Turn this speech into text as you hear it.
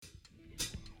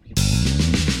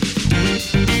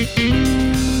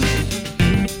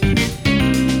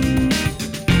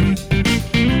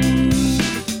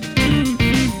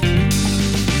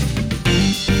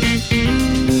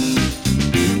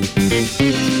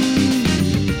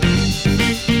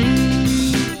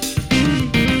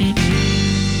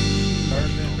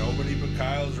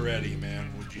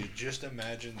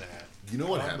imagine that. You know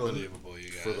what happened? Unbelievable, you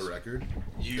guys. For the record,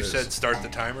 You said start the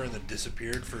timer and then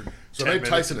disappeared for 10 so I made minutes.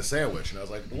 Tyson a sandwich, and I was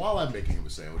like, while I'm making him a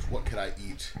sandwich, what could I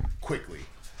eat quickly?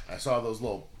 I saw those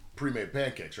little pre-made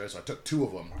pancakes, right? So I took 2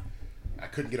 of them. I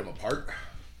couldn't get them apart.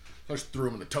 So I just threw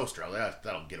them in the toaster. I was like,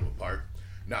 that'll get them apart.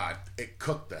 Nah, it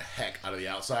cooked the heck out of the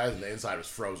outside, and the inside was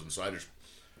frozen. So I just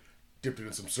dipped it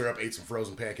in some syrup, ate some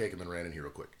frozen pancake, and then ran in here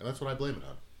real quick. And that's what I blame it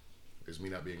on, is me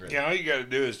not being ready. Yeah, all you got to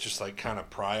do is just like kind of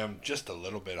pry them just a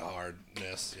little bit of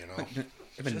hardness, you know.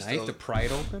 Have a Just knife to pry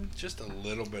it open? Just a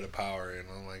little bit of power, you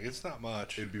know. Like, it's not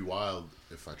much. It'd be wild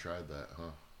if I tried that,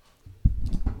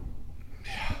 huh?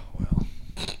 Yeah, well.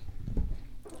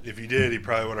 If he did, he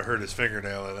probably would have hurt his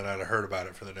fingernail, and then I'd have heard about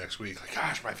it for the next week. Like,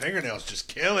 gosh, my fingernail's just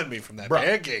killing me from that Bro.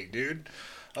 pancake, dude.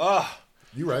 Oh.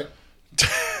 You right.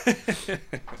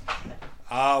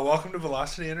 Welcome to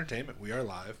Velocity Entertainment. We are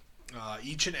live.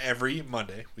 Each and every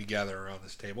Monday, we gather around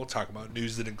this table, talk about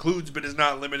news that includes but is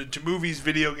not limited to movies,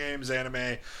 video games,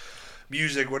 anime,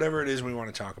 music, whatever it is we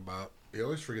want to talk about. He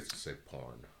always forgets to say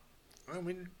porn. I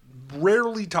mean,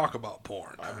 rarely talk about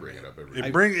porn. I bring it up every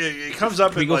It week. it comes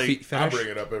up Can we in go like feet I fetish? bring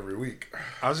it up every week.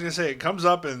 I was gonna say it comes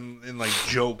up in like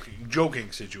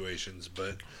joking situations,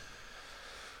 but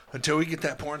until we get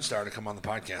that porn star to come on the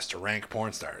podcast to rank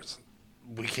porn stars,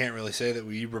 we can't really say that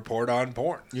we report on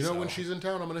porn. You know, So, when she's in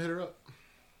town, I'm going to hit her up.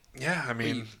 yeah, I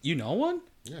mean, You know one?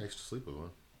 Yeah, I used to sleep with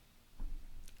one.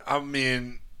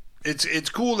 it's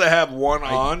cool to have one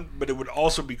on, but it would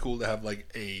also be cool to have like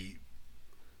a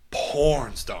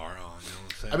porn star on. You know what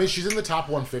I'm saying? I mean, she's in the top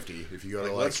 150 if you go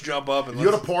to, like... let's jump up and If you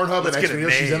go to Pornhub and let's next get a video,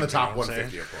 she's in name, the top you know what I'm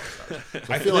 150 of porn stars.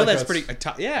 So I feel that's pretty.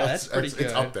 That's pretty good.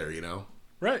 It's up there, you know?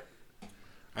 right.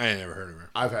 I ain't never heard of her.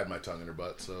 I've had my tongue in her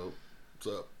butt, so...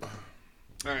 What's up?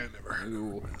 I ain't never heard of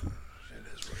her.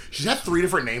 It is what it She's had 3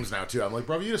 different names now, too. I'm like,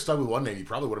 bro, if you just stuck with one name, you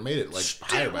probably would have made it, like,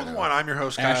 higher by now. I'm your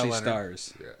host, Kyle Ashley Leonard.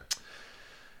 Stars. Yeah.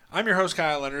 I'm your host,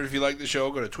 Kyle Leonard. If you like the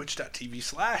show, go to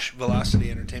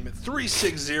twitch.tv/Velocity Entertainment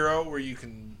 360, where you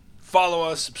can follow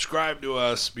us, subscribe to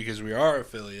us, because we are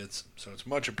affiliates, so it's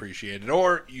much appreciated.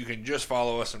 Or you can just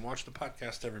follow us and watch the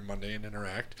podcast every Monday and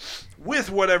interact with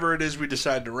whatever it is we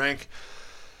decide to rank.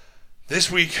 This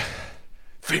week,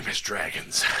 Famous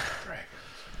Dragons.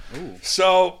 Ooh.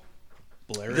 So...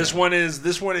 Blair. This one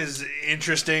is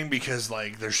interesting because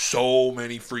like there's so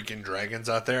many freaking dragons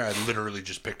out there. I literally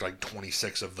just picked like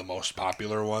 26 of the most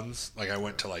popular ones. Like I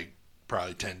went to like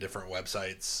probably 10 different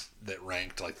websites that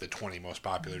ranked like the 20 most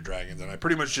popular dragons, and I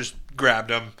pretty much just grabbed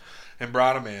them and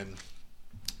brought them in,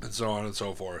 and so on and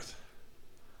so forth.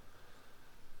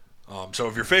 So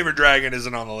if your favorite dragon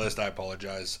isn't on the list, I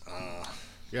apologize.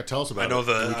 Yeah, tell us about I know it.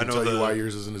 the- We I can know tell you the- why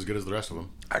yours isn't as good as the rest of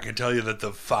them. I can tell you that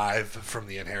the 5 from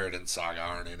the Inheritance Saga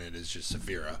aren't in it. It's just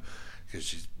Saphira, because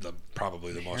she's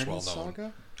probably the most well known.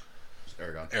 Saga? It's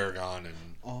Aragon. Aragon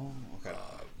and Oh, okay.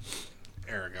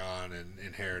 Aragon and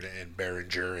Inheritance and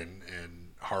Berenger and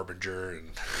Harbinger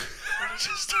and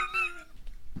just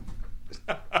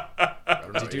I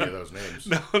don't know any of those names.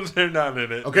 no, they're not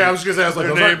in it. Okay, I was just gonna say, I was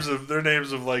like, They're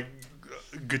names of like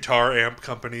guitar amp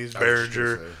companies, I was just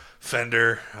Behringer, gonna say.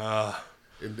 Fender,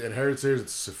 In Inheritors,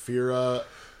 it's Saphira,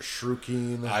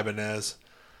 Shrukin, Ibanez.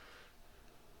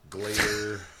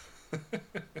 Glader.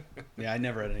 Yeah, I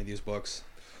never read any of these books.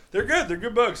 They're good. They're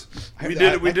good books. I We like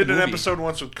did the an movie. episode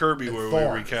once with Kirby where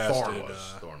Thorn. we recasted.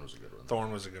 Thorn was a good one.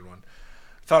 Thorn was a good one.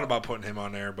 Thought about putting him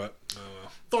on there, but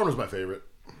Thorn was my favorite.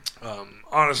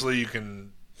 honestly, you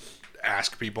can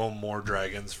ask people more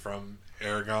dragons from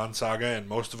Aragon Saga, and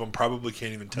most of them probably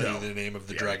can't even tell No. you the name of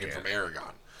the Yeah, dragon they from can't.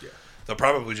 Aragon. Yeah. They'll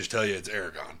probably just tell you it's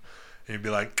Aragon. And you'd be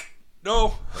like,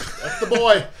 no, That's the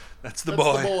boy. that's the That's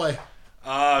boy. the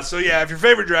boy. So yeah, if your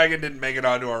favorite dragon didn't make it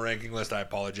onto our ranking list, I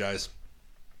apologize.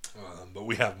 But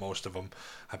we have most of them.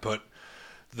 I put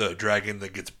the dragon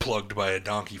that gets plugged by a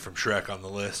donkey from Shrek on the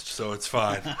list, so it's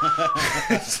fine.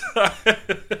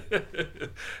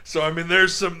 So I mean,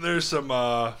 there's some.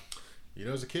 You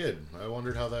know, as a kid, I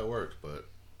wondered how that worked, but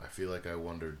I feel like I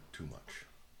wondered too much.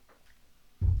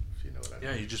 If you know what I mean.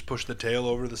 Yeah, you just push the tail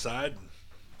over the side and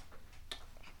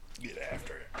get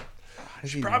after it.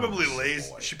 She probably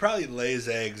lays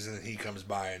eggs, and he comes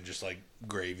by and just like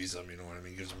gravies them. You know what I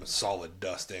mean? Gives them a solid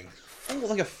dusting. Oh,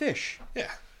 like a fish.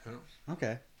 Yeah. You know?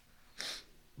 Okay.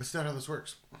 That's not how this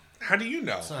works. How do you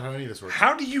know? That's not how any of this works.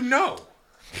 How do you know?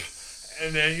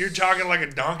 And then you're talking like a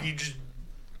donkey just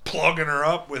plugging her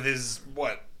up with his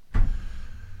what?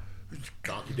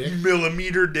 Donkey dick?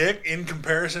 Millimeter dick in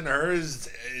comparison to her is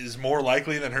more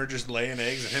likely than her just laying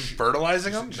eggs and him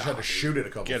fertilizing them. Just had to shoot it a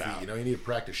couple Get feet. out. You know, you need to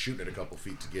practice shooting it a couple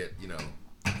feet to get, you know.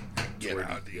 Get where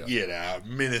out, you- get out.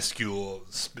 Minuscule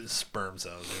sperm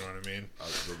cells. You know what I mean? I'll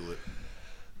Google it.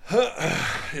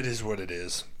 It is what it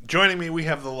is. Joining me, we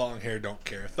have the long hair, don't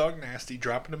care. Thug Nasty,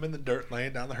 dropping him in the dirt,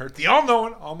 laying down the hurt. The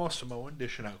all-knowing, almost Samoan,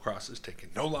 dishing out crosses, taking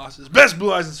no losses. Best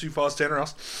Blue Eyes in Sioux Falls, Tanner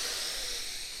Ross.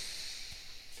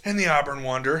 And the Auburn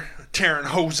Wonder, tearing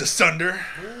hose asunder.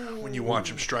 When you watch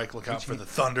him strike, look out for the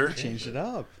thunder. Changed it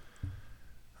up.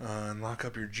 And lock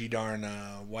up your G-darn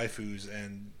waifus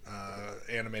and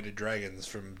animated dragons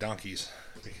from donkeys,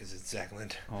 because it's Zach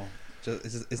Lind. Oh,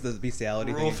 is the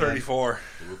bestiality Rule thing 34.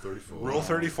 Rule 34. Rule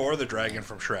 34, the dragon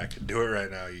from Shrek. Do it right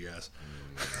now, you guys.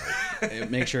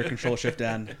 Make sure Control Shift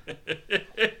N.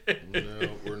 No,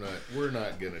 we're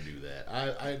not gonna do that.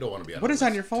 I don't want to be. What is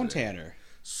on your phone, Tanner?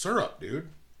 Syrup, dude.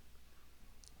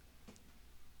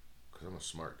 Because I'm a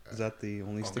smart guy. Is that the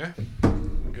only stick? Okay.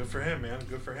 Good for him, man.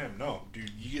 Good for him. No,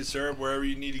 dude, you get syrup wherever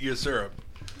you need to get syrup.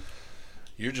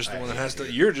 You're just the one that has to.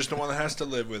 You're just the one that has to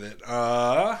live with it.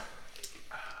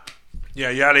 Yeah,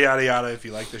 yada yada yada. If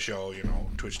you like the show,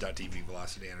 twitch.tv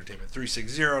Velocity Entertainment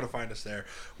 360 to find us there.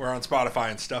 We're on Spotify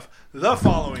and stuff the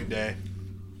following day.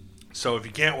 So if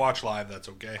you can't watch live, that's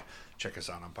okay. Check us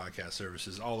out on podcast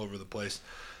services all over the place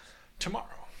tomorrow.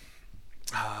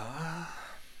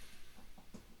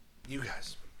 You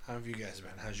guys, how have you guys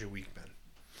been? How's your week been?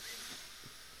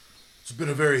 It's been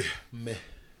a very meh.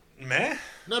 Meh?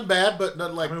 Not bad, but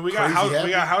not like We crazy got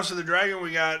heavy. House of the Dragon,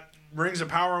 we got Rings of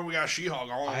Power, and we got She-Hulk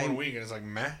all in 1 week, and it's like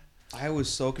meh. I was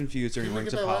so confused during Did we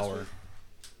Rings get of that last Power. week?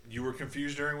 You were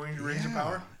confused during Rings of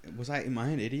Power? Am I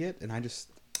an idiot? And I just...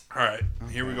 All right,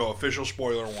 here we go. Official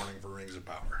spoiler warning for Rings of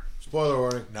Power. Spoiler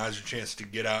warning. Now's your chance to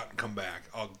get out and come back.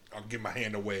 I'll give my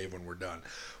hand a wave when we're done.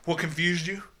 What confused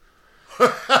you?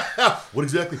 What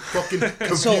exactly fucking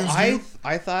confused So you?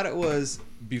 I thought it was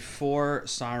before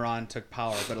Sauron took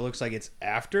power, but it looks like it's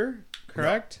after,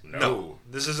 correct? No.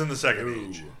 This is in the Second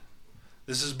Age.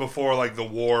 This is before, like, the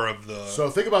War of the... So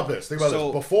think about this. Think about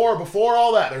So- this. Before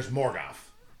all that, there's Morgoth.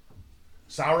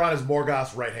 Sauron is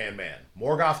Morgoth's right-hand man.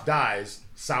 Morgoth dies.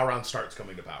 Sauron starts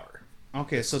coming to power.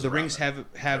 Okay, so the rings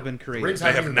have been created. rings They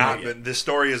haven't have even not been yet. been... This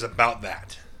story is about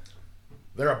that.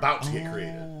 They're about to get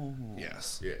created.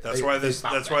 Yes. Yeah, That's they- why they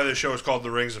found That's why the show is called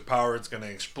The Rings of Power. It's going to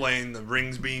explain the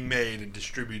rings being made and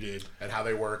distributed. And how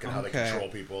they work and how they Okay. control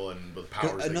people and the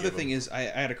powers. Another thing is, I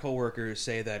had a coworker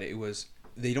say that it was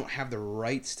they don't have the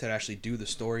rights to actually do the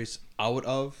stories out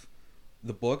of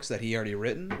the books that he already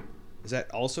written. Is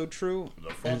that also true?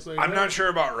 I'm not sure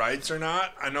about rights or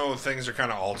not. I know things are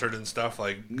kind of altered and stuff,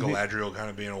 like Galadriel kind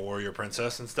of being a warrior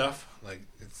princess and stuff. Like,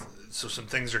 so some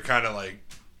things are kind of like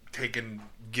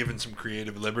given some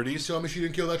creative You liberties. telling me she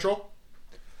didn't kill that troll?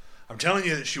 I'm telling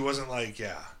you that she wasn't like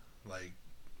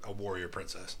a warrior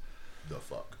princess. The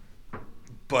fuck.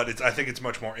 But I think it's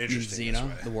much more interesting this Xena,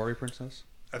 way. the warrior princess.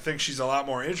 I think she's a lot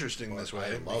more interesting this way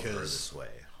I love her this way.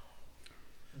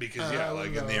 because yeah,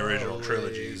 like in the original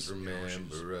trilogies.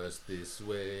 Remember us this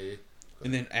way.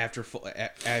 And then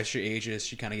as she ages,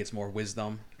 she kind of gets more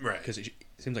wisdom, Right. Because it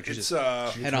seems like she's It's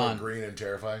just She's Head more on. green and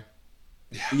terrifying.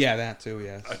 yeah, that too.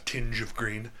 Yes. a tinge of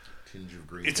green. Tinge of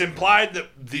green. It's implied that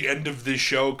the end of this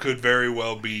show could very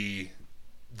well be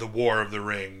the War of the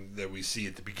Ring that we see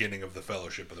at the beginning of the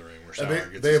Fellowship of the Ring, where And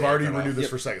Sauron gets they his have hand already cut off. renewed this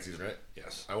for second season, right?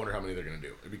 Yes. I wonder how many they're going to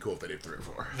do. It'd be cool if they did 3 or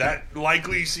 4. That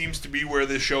likely seems to be where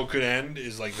this show could end,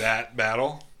 is like that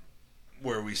battle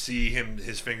where we see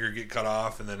his finger get cut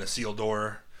off and then a sealed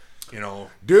door,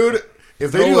 Dude,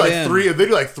 if they Throw do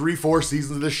it like in. 3-4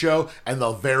 seasons of this show, and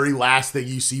the very last thing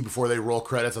you see before they roll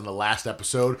credits on the last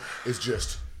episode is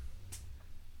just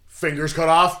fingers cut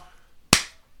off,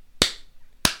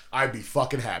 I'd be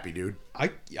fucking happy, dude. I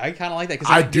kind of like that because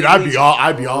I'd be all on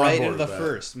right board in the with that.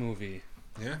 first movie.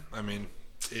 Yeah, I mean,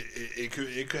 it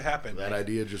could happen. That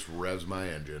idea just revs my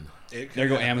engine. It could There you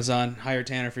go, happen. Amazon. Hire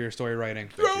Tanner for your story writing.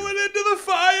 Throw it into the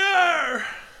fire.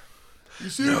 You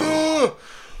see that?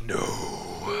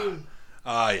 No.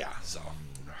 Yeah. So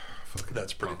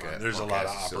that's pretty punk- good. There's a punk lot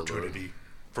of ass Isildur. opportunity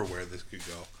for where this could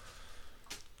go.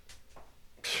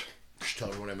 Just tell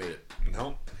everyone I made it.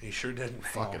 No, he sure didn't.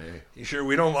 Fucking A. He sure.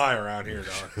 We don't lie around here,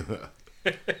 dog.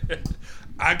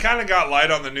 I kind of got light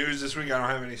on the news this week. I don't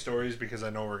have any stories because I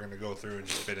know we're going to go through and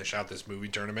just finish out this movie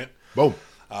tournament. Boom.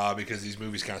 Because these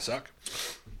movies kind of suck.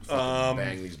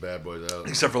 Bang these bad boys out.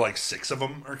 Except for like 6 of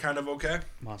them are kind of okay.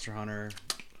 Monster Hunter,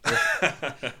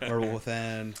 Werewolf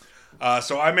Within.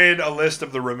 So I made a list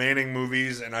of the remaining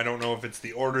movies, and I don't know if it's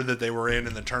the order that they were in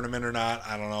the tournament or not.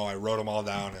 I don't know. I wrote them all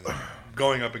down, and they're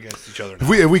going up against each other now.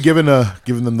 Have we given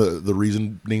them the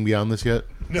reasoning beyond this yet?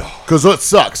 No. Because it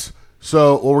sucks.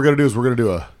 So what we're gonna do is we're gonna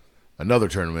do another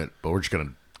tournament, but we're just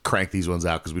gonna crank these ones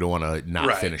out because we don't want to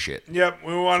not finish it. Yep,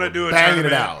 we want to do a banging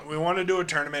tournament. it out. We want to do a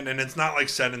tournament, and it's not like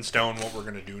set in stone what we're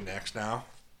going to do next now.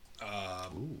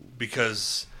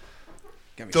 because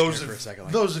Got me those scared for a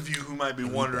second. of you who might be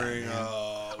wondering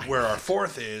where our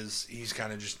fourth is, he's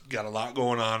kind of just got a lot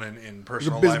going on in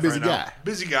personal life busy right now. guy.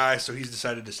 Busy guy, so he's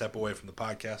decided to step away from the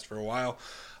podcast for a while.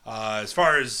 As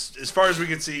far as we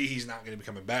can see, he's not going to be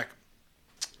coming back.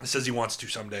 He says he wants to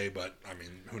someday, but I mean,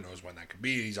 who knows when that could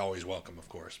be? He's always welcome, of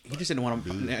course. He just didn't want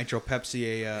a Nitro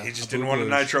Pepsi. He just didn't want a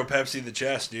Nitro Pepsi the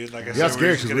chest, dude. Like I Yeah, said,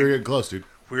 scary because we were getting close, dude.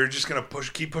 we were just gonna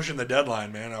keep pushing the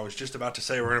deadline, man. I was just about to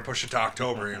say we're gonna push it to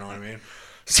October. You know what I mean?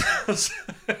 So,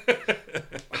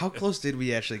 How close did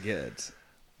we actually get?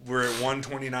 we're at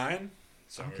 129,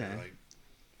 so Okay. we're like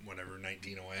whatever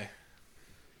 19 away.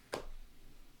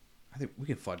 I think we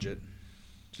can fudge it.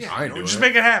 Yeah, I ain't doing just it.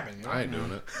 make it happen. You know? I ain't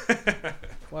doing it.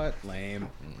 What? Lame.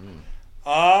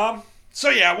 So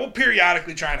yeah, we'll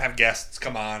periodically try and have guests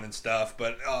come on and stuff,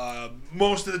 but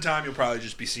most of the time you'll probably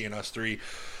just be seeing us three,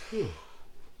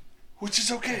 which is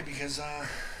okay because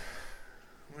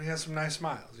we got some nice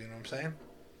smiles. You know what I'm saying?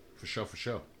 For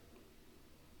sure.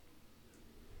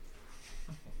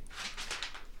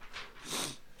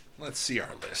 Let's see our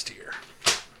list here.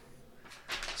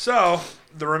 So,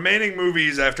 the remaining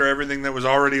movies after everything that was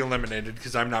already eliminated,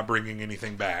 because I'm not bringing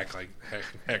anything back, like,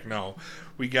 heck no.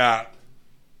 We got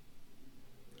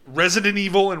Resident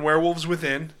Evil and Werewolves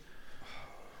Within,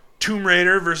 Tomb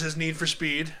Raider versus Need for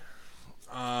Speed,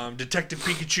 Detective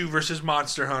Pikachu versus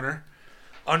Monster Hunter,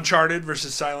 Uncharted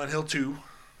versus Silent Hill 2,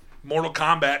 Mortal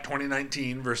Kombat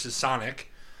 2019 versus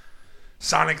Sonic,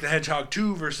 Sonic the Hedgehog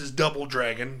 2 versus Double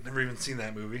Dragon. Never even seen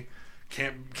that movie.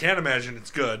 Can't imagine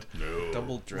it's good. No.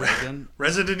 Double Dragon.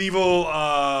 Resident Evil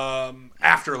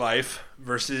Afterlife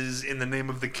versus In the Name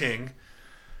of the King.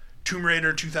 Tomb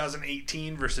Raider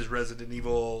 2018 versus Resident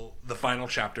Evil The Final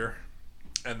Chapter.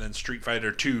 And then Street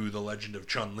Fighter 2 The Legend of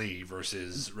Chun-Li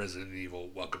versus Resident Evil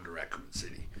Welcome to Raccoon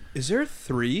City. Is there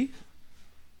 3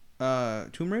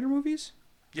 Tomb Raider movies?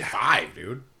 Yeah. 5,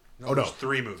 dude. Oh, no. There's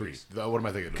 3 movies. What am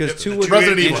I thinking? Because The 2 two was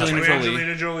Resident Evil. Angelina two Jolie.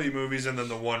 Angelina Jolie movies and then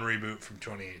the one reboot from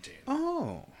 2018.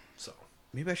 Oh. So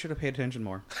Maybe I should have paid attention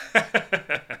more.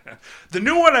 the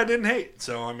new one I didn't hate.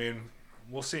 So, I mean,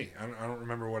 we'll see. I don't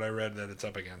remember what I read that it's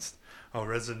up against. Oh,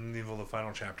 Resident Evil The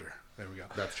Final Chapter. There we go.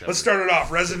 That's Let's start it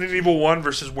off. Resident Evil 1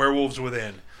 versus Werewolves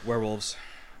Within. Werewolves.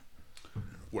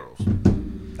 Werewolves.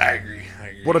 I agree.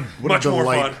 What Much a more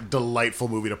fun. delightful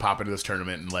movie to pop into this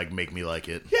tournament and like make me like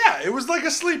it. Yeah, it was like a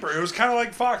sleeper. It was kind of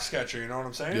like Foxcatcher, you know what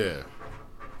I'm saying? Yeah.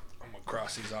 I'm going to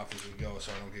cross these off as we go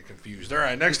so I don't get confused. All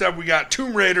right, next up we got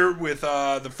Tomb Raider with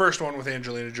the first one with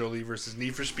Angelina Jolie versus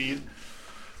Need for Speed.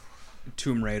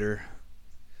 Tomb Raider.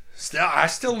 I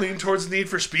still lean towards Need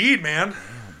for Speed, man.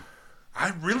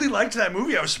 I really liked that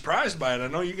movie. I was surprised by it. I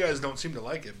know you guys don't seem to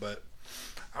like it, but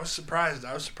I was surprised.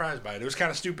 I was surprised by it. It was kind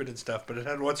of stupid and stuff, but it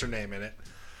had what's her name in it?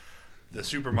 The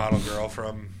supermodel girl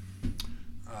from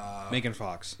Megan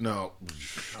Fox. No.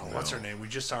 what's her name? We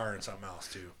just saw her in something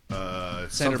else too.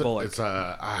 Sandra Bullock. It's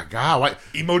God, why?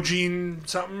 Emojine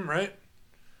something, right?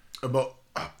 About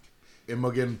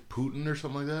Imogen Putin or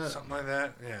something like that. Something like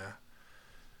that. Yeah.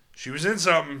 She was in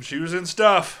something. She was in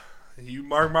stuff. You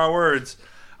mark my words.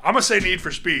 I'm gonna say Need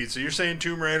for Speed. So you're saying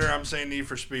Tomb Raider. I'm saying Need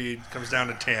for Speed. Comes down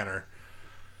to Tanner.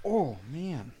 Oh,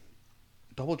 man.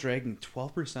 Double Dragon,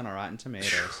 12% on Rotten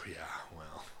Tomatoes. Yeah.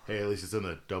 Well. Hey, at least it's in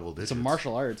the double digits. It's a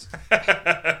martial arts.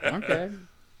 Okay.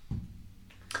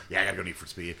 Yeah, I gotta go Need for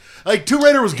Speed. Like Tomb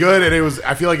Raider was good, and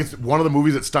I feel like it's one of the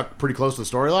movies that stuck pretty close to the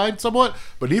storyline somewhat.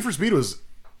 But Need for Speed was.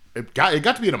 It got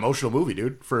to be an emotional movie,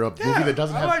 dude. For a movie that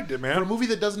doesn't I have, liked it, man. For a movie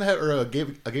that doesn't have, or a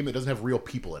game that doesn't have real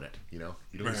people in it. You know,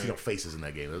 you don't Right. see no faces in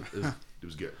that game. It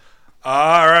was good.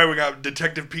 All right, we got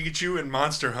Detective Pikachu and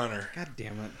Monster Hunter. God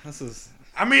damn it. This is...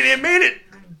 I mean, it made it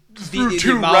through the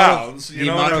two amount rounds. Of, You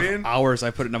the know what amount I of mean? hours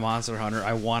I put into Monster Hunter,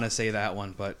 I want to say that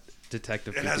one, but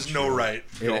Detective It Pikachu. has no right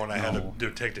going ahead no. of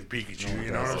Detective Pikachu. No, it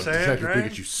you know what I'm doesn't. saying? Detective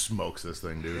Right? Pikachu smokes this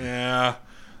thing, dude. Yeah.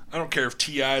 I don't care if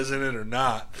T.I.'s in it or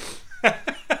not.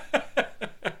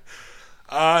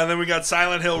 And then we got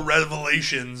Silent Hill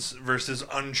Revelations versus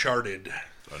Uncharted.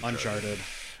 Uncharted.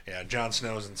 Yeah, Jon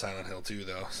Snow's in Silent Hill too,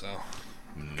 though. So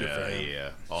good for him. Yeah.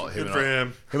 Good for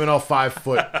him. Him and all 5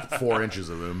 foot 4 inches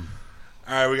of him.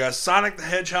 All right, we got Sonic the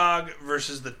Hedgehog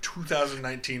versus the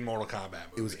 2019 Mortal Kombat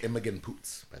movie. It was Imogen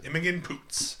Poots. Imogen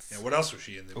Poots. Yeah, what else was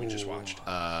she in that we just watched? It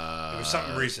was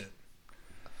something recent.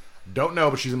 Don't know,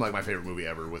 but she's in like my favorite movie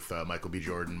ever with Michael B.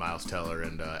 Jordan, Miles Teller,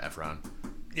 and Efron.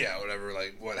 Yeah, whatever.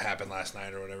 Like what happened last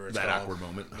night or whatever. It's That called. awkward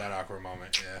moment. That awkward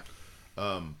moment.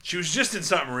 Yeah. She was just in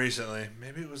something recently.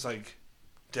 Maybe it was like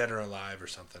Dead or Alive or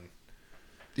something.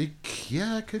 It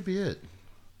could be it.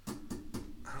 I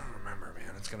don't remember,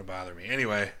 man. It's gonna bother me.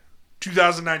 Anyway,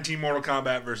 2019 Mortal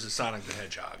Kombat versus Sonic the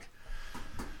Hedgehog.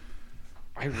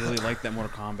 I really like that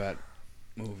Mortal Kombat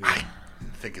movie. I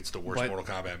think it's the worst But- Mortal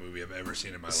Kombat movie I've ever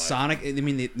seen in my life. Sonic. I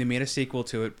mean, they made a sequel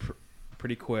to it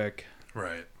pretty quick.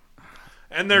 Right.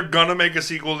 And they're gonna make a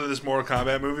sequel to this Mortal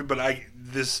Kombat movie, but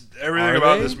everything Are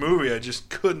about they? this movie I just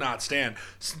could not stand.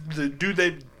 The dude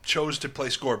they chose to play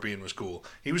Scorpion was cool.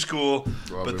 He was cool,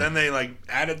 but then they like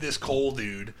added this Cole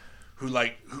dude whose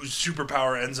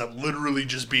superpower ends up literally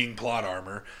just being plot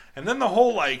armor, and then the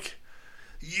whole like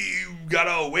you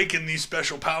gotta awaken these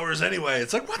special powers anyway.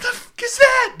 It's like, what the fuck is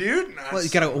that, dude? Well, you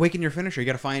gotta awaken your finisher. You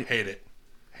gotta find. hate it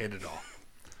all.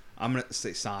 I'm gonna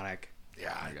say Sonic.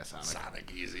 Yeah, I guess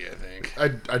Sonic easy. I think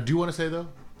I do want to say though,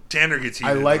 Tanner gets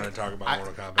heated when I talk about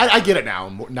Mortal Kombat. I get it now.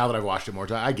 Now that I've watched it more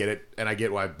time, I get it, and I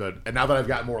get why. And now that I've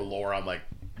got more lore on like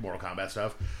Mortal Kombat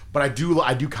stuff, but I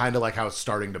do kind of like how it's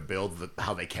starting to build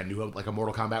how they can do like a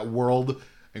Mortal Kombat world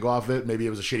and go off of it. Maybe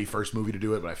it was a shitty first movie to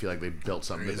do it, but I feel like they built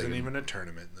something. There that isn't they even a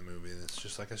tournament in the movie. It's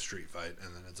just like a street fight,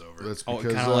 and then it's over. That's Oh,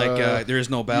 because kind of like there is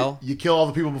no bell. you kill all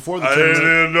the people before the I tournament.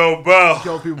 didn't know bell.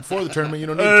 Kill all the people before the tournament. You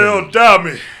don't need. They a don't tournament. doubt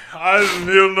me. I didn't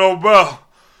need no bell.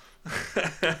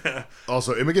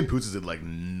 Also, Imogen Poots did like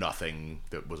nothing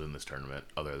that was in this tournament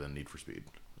other than Need for Speed.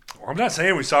 Well, I'm not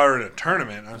saying we saw her in a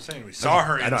tournament. I'm saying we saw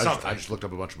her in something. I just looked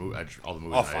up a bunch of movies. All the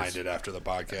movies. I'll find it after the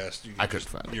podcast. I couldn't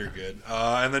find it. You're good.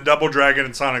 And then Double Dragon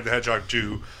and Sonic the Hedgehog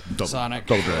 2. Sonic.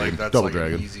 Double I Dragon. like that's Double like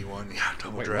Dragon. an easy one. Yeah,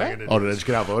 Double Wait, Dragon. Oh, did I just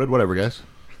get outvoted? Whatever, guys.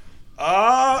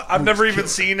 I've never even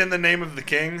seen In the Name of the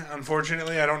King.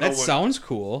 Unfortunately, I don't know. That sounds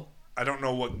cool. I don't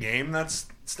know what game that's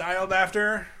styled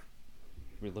after.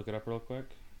 We look it up real quick.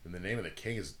 And the Name of the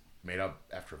King is made up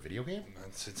after a video game.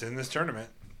 It's in this tournament.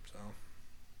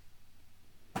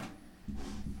 So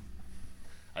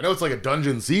I know it's like a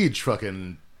Dungeon Siege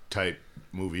fucking type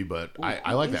movie, but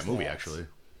I like that movie actually.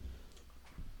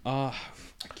 I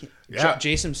can't. Yeah.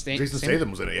 Jason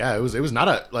Statham was in it. Yeah, it was not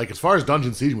a like as far as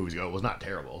Dungeon Siege movies go, it was not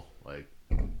terrible. Like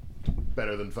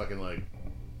better than fucking like.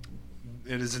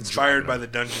 it is inspired by the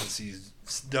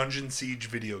Dungeon Siege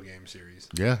video game series.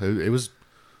 Yeah, it was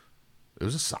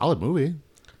a solid movie.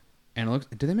 And it looks.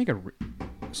 Did they make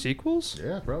sequels?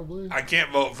 Yeah, probably. I can't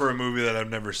vote for a movie that I've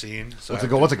never seen. So What's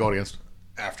it going against?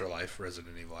 Afterlife,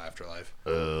 Resident Evil Afterlife.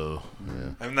 Oh,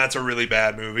 yeah. I mean, that's a really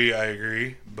bad movie, I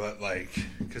agree. But, like,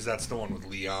 because that's the one with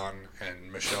Leon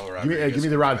and Michelle Rodriguez. Give me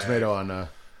the Rotten Tomato on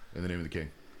In the Name of the King.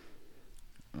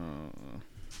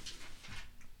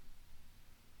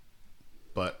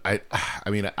 But I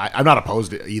mean, I'm not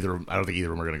opposed to either. I don't think either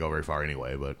of them are going to go very far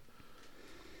anyway. But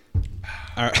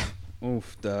All right.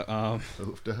 Oof. The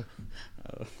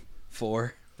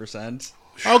 4%.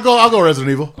 I'll go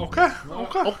Resident Evil. Okay. I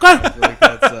feel like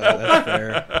that's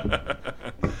fair.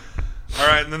 All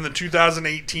right, and then the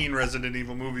 2018 Resident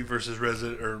Evil movie versus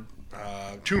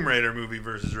Tomb Raider movie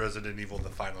versus Resident Evil: The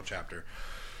Final Chapter.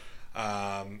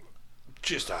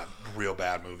 Just a real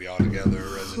bad movie altogether.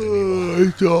 Resident Evil,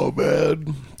 It's all bad.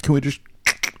 Can we just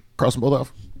cross them both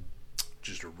off?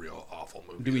 just a real awful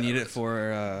movie. Do we that need was. it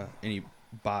for any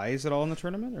buys at all in the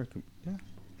tournament? Or yeah.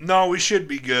 No, we should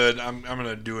be good. I'm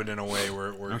gonna do it in a way where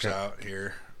it works out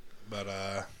here, but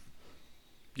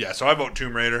yeah. So I vote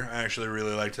Tomb Raider. I actually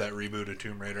really liked that reboot of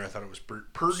Tomb Raider. I thought it was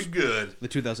pretty good. The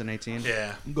 2018.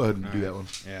 Yeah. Go ahead and do that one.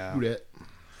 Yeah. Do that.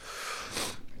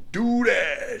 Do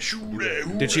that, shoot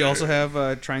that. Did she also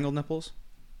have triangle nipples?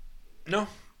 No.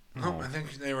 No, I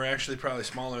think they were actually probably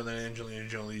smaller than Angelina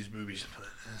Jolie's boobies, but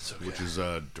that's okay. Which is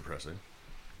depressing.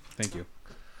 Thank you.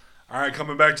 All right,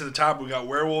 coming back to the top, we got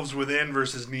Werewolves Within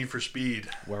versus Need for Speed.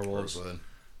 Werewolves.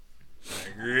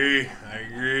 I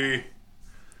agree.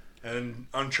 And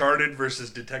Uncharted versus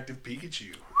Detective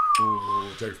Pikachu.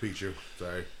 Detective Pikachu.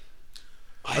 Sorry.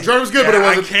 Uncharted was good, but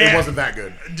it wasn't that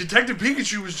good. Detective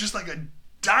Pikachu was just like a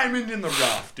diamond in the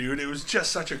rough, dude. It was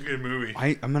just such a good movie.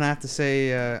 I'm gonna have to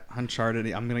say Uncharted.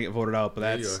 I'm gonna get voted out, but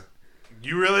that's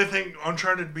You really think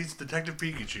Uncharted beats Detective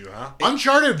Pikachu, huh?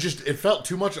 Uncharted it felt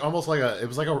too much, almost like it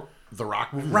was like a The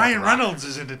Rock movie. Ryan The Rock. Reynolds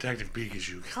is in Detective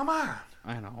Pikachu. Come on.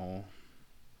 I know.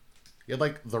 You had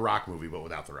like The Rock movie, but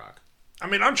without The Rock. I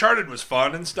mean, Uncharted was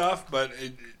fun and stuff, but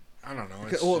I don't know.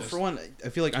 It's Well, just, for one, I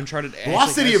feel like Uncharted. The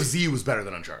Lost City of Z was better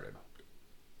than Uncharted,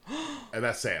 and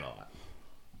that's saying a lot.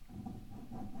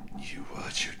 You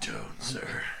watch your tone, sir.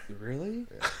 Really?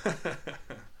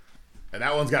 And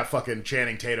that one's got fucking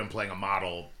Channing Tatum playing a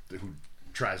model who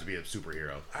tries to be a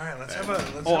superhero. All right, let's have a.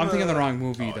 I'm thinking of the wrong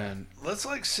movie then. Let's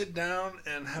like sit down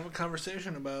and have a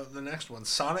conversation about the next one,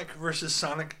 Sonic versus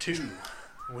Sonic 2.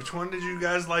 Which one did you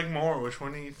guys like more? Which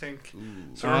one do you think?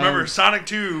 So remember, Sonic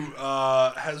 2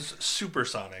 has Super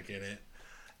Sonic in it,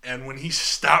 and when he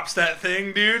stops that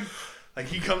thing, dude, Like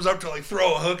he comes up to like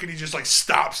throw a hook and he just like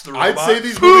stops the robot. I'd say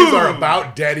these Boom! movies are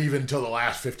about dead even till the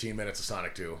last 15 minutes of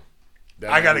Sonic 2.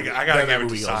 I gotta give it to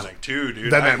goes- Sonic 2,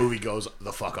 dude. Then that movie goes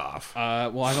the fuck off.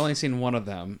 Well, I've only seen one of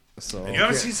them, so You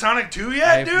haven't seen Sonic 2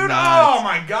 yet, I've dude? not. Oh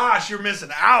my gosh, you're missing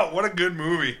out. What a good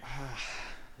movie.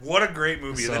 What a great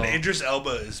movie. So- And then Idris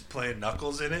Elba is playing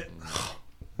Knuckles in it.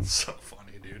 It's so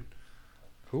funny, dude.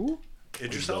 who?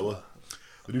 Idris Elba.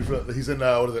 The dude he's in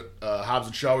what is it? Hobbs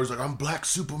and Shaw. He's like, I'm Black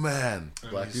Superman.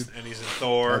 Black dude. And he's in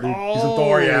Thor. Dude, he's in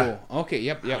Thor, yeah. Okay,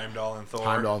 yep. Heimdall in Thor.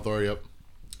 Heimdall and Thor, yep.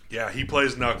 Yeah, he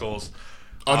plays Knuckles.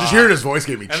 Oh, just hearing his voice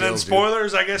gave me chills. And then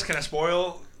spoilers, I guess. Can I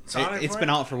spoil Sonic? It's for been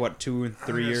you? out for what, 2 and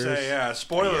 3 years? Say, yeah,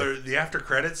 spoiler. The after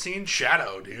credit scene,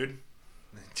 Shadow, dude.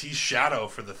 He's Shadow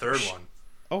for the third one.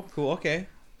 Oh, cool. Okay.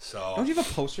 So Don't you have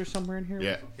a poster somewhere in here?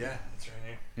 Yeah. yeah, that's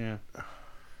right here. Yeah.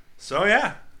 So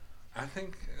yeah, I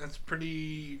think that's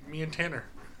pretty me and Tanner.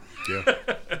 Yeah.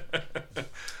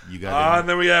 You got And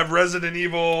then we have Resident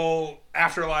Evil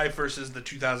Afterlife versus the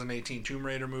 2018 Tomb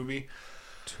Raider movie.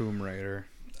 Tomb Raider.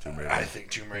 I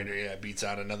think Tomb Raider, beats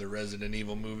out another Resident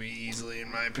Evil movie easily,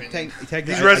 in my opinion. Technically,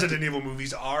 These Resident Evil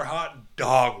movies are hot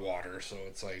dog water, so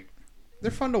it's like...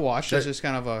 they're fun to watch. It's just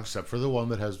kind of a... Except for the one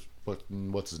that has,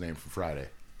 what's his name from Friday?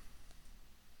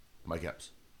 Mike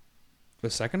Epps. The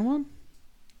second one?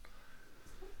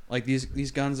 Like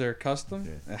these guns are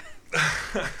custom? Yeah.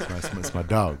 It's my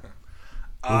dog.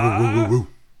 Woo, woo, woo.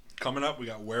 Coming up, we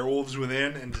got Werewolves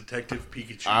Within and Detective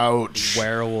Pikachu. Ouch.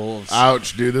 Werewolves.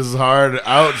 Ouch, dude. This is hard.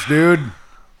 Ouch, dude.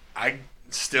 I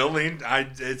still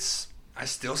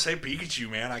say Pikachu,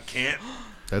 man. I can't...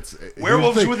 That's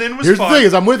Werewolves here's the thing. Within was Here's fun. the thing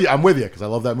is, I'm with you because I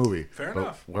love that movie. Fair But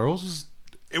enough. Werewolves was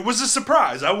It was a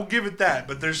surprise. I will give it that.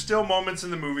 But there's still moments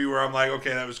in the movie where I'm like,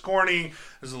 okay, that was corny.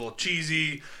 It was a little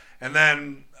cheesy. And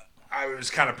then I was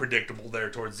kind of predictable there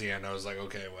towards the end. I was like,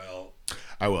 okay, well,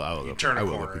 I will turn a I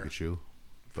will corner. go Pikachu.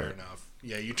 fair enough.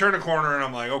 Yeah, you turn a corner and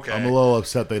I'm like, okay. I'm a little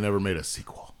upset they never made a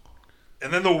sequel.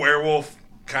 And then the werewolf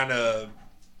kind of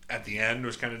at the end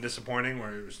was kind of disappointing,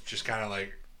 where it was just kind of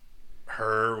like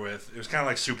it was kind of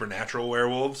like Supernatural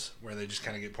werewolves, where they just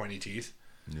kind of get pointy teeth.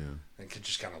 Yeah. And it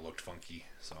just kind of looked funky.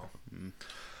 So,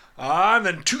 and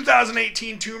then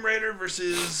 2018 Tomb Raider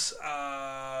versus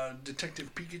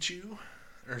Detective Pikachu,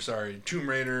 Tomb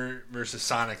Raider versus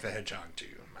Sonic the Hedgehog 2.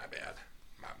 My bad,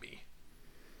 not me.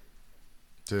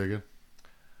 Say that again.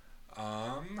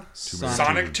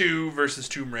 Sonic 2 versus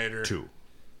Tomb Raider 2.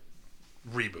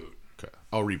 reboot. Okay.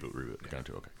 Oh, reboot. Kind of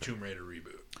 2. Okay. Tomb Raider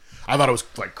reboot. I thought it was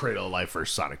like Cradle of Life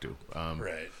versus Sonic 2.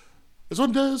 Right. This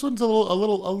one's a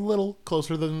little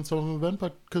closer than some of them have been,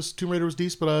 but because Tomb Raider was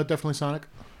decent, but definitely Sonic.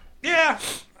 Yeah.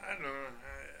 I don't know.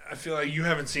 I feel like you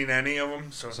haven't seen any of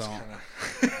them, so it's kind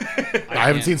of. I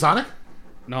haven't seen Sonic.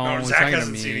 No, No, it's Zach talking to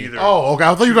hasn't me. seen either. Oh, okay.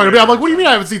 I thought you were talking about. I'm like, what do you mean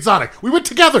I haven't seen Sonic? We went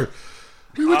together.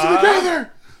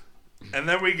 Together. And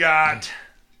then we got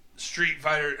Street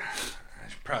Fighter. I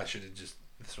probably should have just.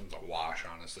 This one's a wash,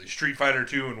 honestly. Street Fighter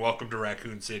 2 and Welcome to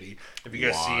Raccoon City. Have you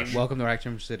guys seen? Welcome to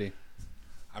Raccoon City.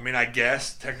 I mean, I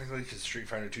guess technically because Street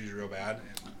Fighter 2 is real bad,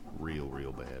 Real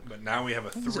bad. but now we have a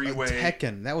That was three-way.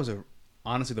 Tekken. That was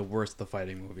honestly the worst of the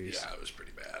fighting movies. Yeah, it was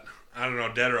pretty bad. I don't know.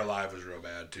 Dead or Alive was real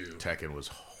bad too. Tekken was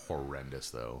horrendous,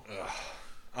 though.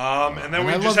 And then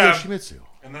we I just love have. Yoshimitsu.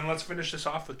 And then let's finish this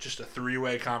off with just a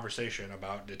three-way conversation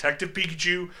about Detective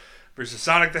Pikachu versus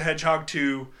Sonic the Hedgehog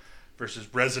 2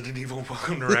 versus Resident Evil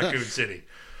Welcome to Raccoon City.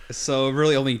 So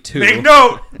really only 2. Make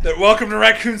note that Welcome to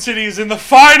Raccoon City is in the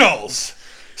finals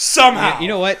somehow. You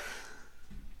know what?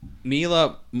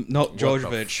 Mila What the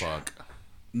Jovovich fuck?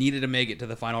 needed to make it to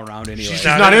the final round anyway. She's She's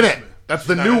not in it. That's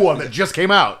the not new in it. one that just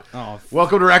came out. Oh,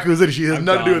 Welcome to Raccoon City. She has I'm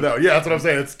nothing to do with done. that. Yeah, that's what I'm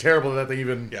saying. It's terrible that they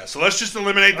even. Yeah, so let's just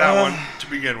eliminate that one to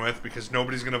begin with because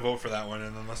nobody's going to vote for that one,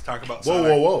 and then let's talk about Whoa,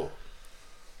 Sonic. whoa.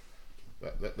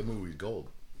 The movie's gold.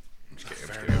 I'm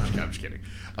just kidding.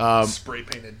 Spray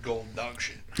painted gold dog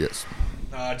shit. Yes.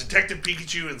 Detective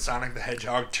Pikachu and Sonic the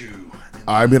Hedgehog 2.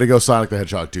 I'm gonna go Sonic the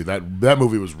Hedgehog 2. That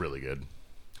movie was really good,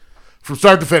 from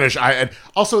start to finish. And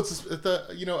also it's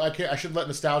the I should let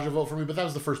nostalgia vote for me, but that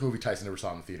was the first movie Tyson ever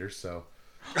saw in the theaters, so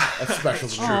that's special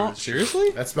to me. Oh,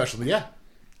 seriously? That's special to me. Yeah.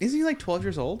 Isn't he like 12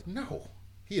 years old? No,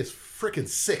 he is freaking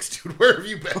 6, dude. Where have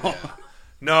you been?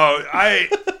 No, I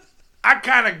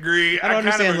kind of agree. I don't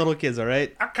understand little kids, all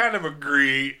right? I kind of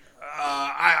agree.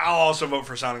 I'll also vote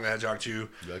for Sonic the Hedgehog 2 You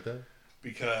like that?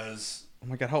 because Oh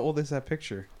my god, how old is that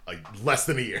picture? Like less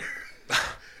than a year.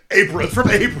 April. It's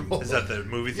from April. is that the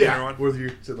movie theater yeah? one? Where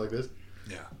you sit like this?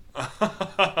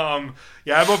 Yeah.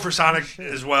 Yeah, I vote for Sonic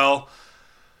as well.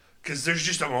 Because there's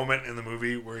just a moment in the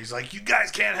movie where he's like, "You guys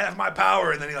can't have my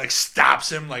power," and then he like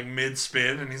stops him like mid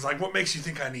spin, and he's like, "What makes you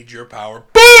think I need your power?"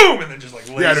 Boom, and then just like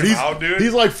lays him out, dude.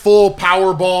 He's like full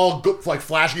power ball, like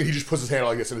flashing, and he just puts his hand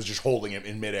like this and is just holding him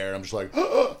in midair. And I'm just like,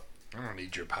 I don't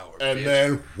need your power, and bitch.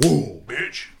 then whoa,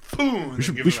 Bitch, boom. we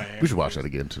should watch that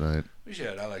again tonight. We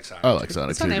should. I like Sonic. I like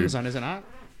Sonic It's too. on dude. Amazon, is it not?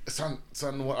 It's on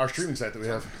our streaming site that we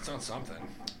have. It's on something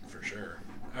for sure.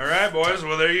 All right, boys.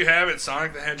 Well, there you have it.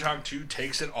 Sonic the Hedgehog 2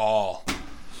 takes it all.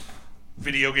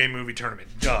 Video game movie tournament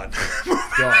done.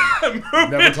 Done.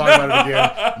 Never talk about it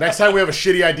again. Next time we have a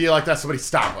shitty idea like that, somebody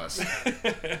stop us.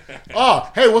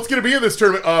 Hey, what's gonna be in this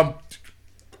tournament?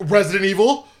 Resident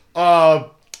Evil.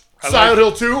 Silent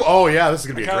Hill 2. Oh yeah, this is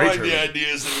gonna be a I great like the tournament.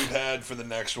 ideas that we've had for the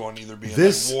next one, either being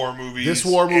This like war movies, This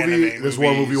war movies.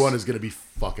 movie one is gonna be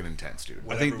fucking intense, dude.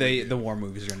 I think the war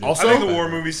movies are going to do Also- I think the war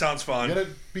movie sounds fun. You gotta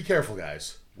be careful,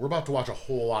 guys. We're about to watch a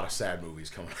whole lot of sad movies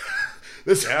coming.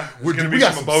 Yeah, there's gonna be we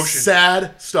got some some emotion.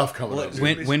 sad stuff coming up.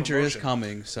 dude. Winter is emotion.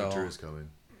 coming, so Winter is coming,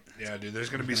 Yeah, dude, there's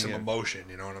gonna be some emotion.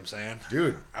 You know what I'm saying?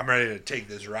 dude. I'm ready to take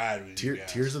this ride with you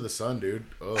guys. Tears of the Sun, dude.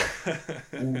 Oh,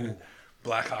 ooh,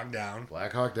 Black Hawk Down.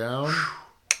 Black Hawk Down,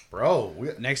 bro.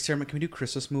 next tournament, can we do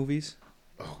Christmas movies?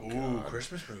 Ooh,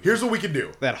 Christmas movie. Here's what we can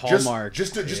do. That Hallmark.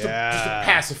 Just to Yeah.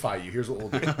 pacify you. Here's what we'll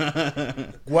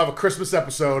do. We'll have a Christmas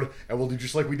episode, and we'll do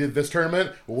just like we did this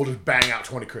tournament. But we'll just bang out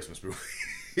 20 Christmas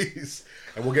movies,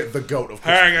 and we'll get the goat of All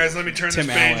Christmas. right, guys, let me turn Tim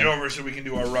this page Allen. over so we can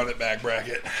do our run it back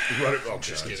bracket. Run it- oh,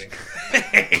 Just God. kidding.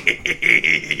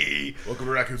 Welcome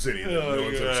to Raccoon City. Oh, No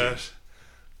one's ever gosh.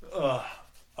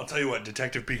 I'll tell you what,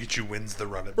 Detective Pikachu wins the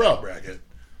run it Bro. back bracket.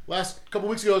 Last couple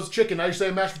weeks ago it was chicken. Now you're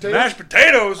saying mashed potatoes. Mashed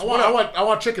potatoes. I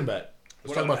want chicken bet. Let's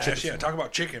What talk up, about Ash? chicken. Yeah, talk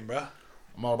about chicken, bro.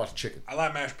 I'm all about the chicken. I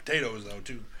like mashed potatoes though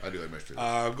too. I do like mashed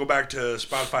potatoes. Go back to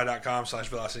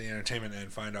Spotify.com/Velocity Entertainment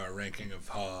and find our ranking of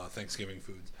Thanksgiving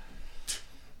foods.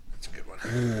 That's a good one.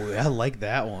 Ooh, I like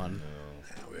that one.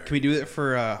 Yeah, Can we do it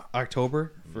for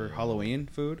October for Halloween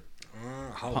food?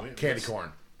 Halloween. Candy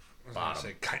corn. I was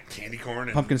gonna say candy corn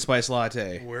and Pumpkin spice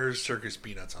latte. where's circus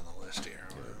peanuts on the list here?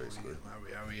 basically.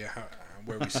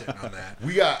 Where are we sitting on that?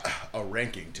 We got a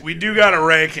ranking. We do got a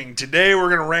ranking. Today we're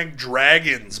going to rank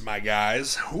dragons, my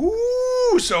guys.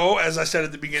 Ooh, so, as I said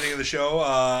at the beginning of the show,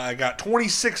 I got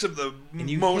 26 of the And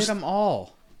you most... hit them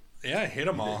all. Yeah, I hit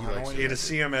them all. he I don't likes want to you do to that.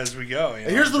 see them as we go. You And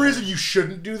know? here's the reason you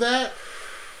shouldn't do that.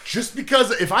 Just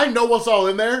because if I know what's all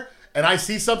in there and I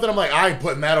see something, I'm like, I ain't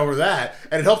putting that over that,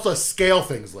 and it helps us scale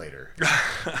things later.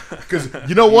 Because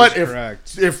you know what?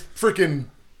 correct. If freaking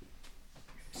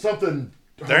something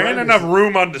There ain't enough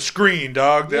room on the screen,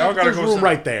 dog. They all got to there's go room some-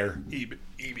 right there. EB.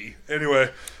 Anyway.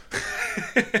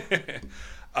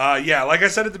 Yeah, like I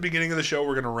said at the beginning of the show,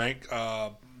 we're going to rank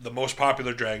the most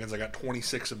popular dragons. I got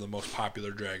 26 of the most popular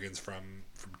dragons from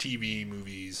TV,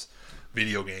 movies,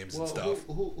 video games, and stuff.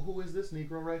 Who is this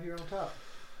Negro right here on top?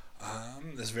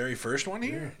 This very first one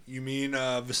here? You mean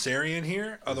Viserion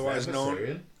here? Otherwise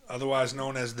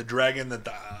known as the dragon that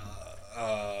the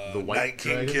white Night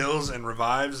King dragon? kills and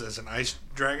revives as an ice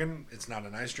dragon. It's not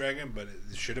an ice dragon, but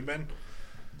it should have been.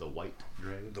 The white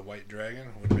dragon. The white dragon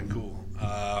would have been cool.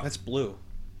 That's blue.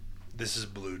 This is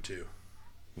blue too.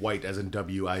 White as in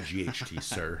WIGHT,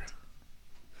 sir.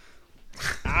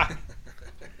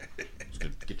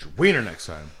 Get your wiener next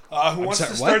time. Who wants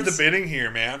sorry, to start what? the bidding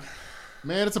here, man?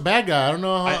 Man, it's a bad guy. I don't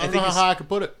know how I, think don't know it's- how I could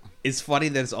put it. It's funny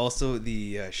that it's also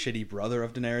the shitty brother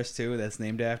of Daenerys too. That's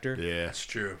named after. Yeah. That's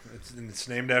true. It's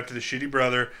named after the shitty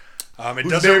brother. It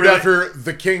Who's doesn't named really, after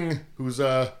the king who's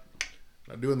not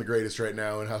doing the greatest right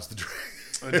now in House of the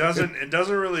Dragon. It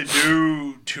doesn't really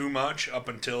do too much up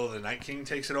until the Night King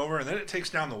takes it over, and then it takes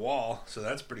down the wall. So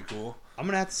that's pretty cool. I'm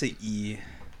gonna have to say E.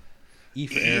 E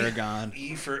for Aragon.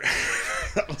 E for.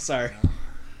 Oh, sorry.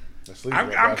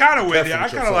 I'm kind of with you. I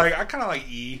kind of like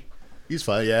E. He's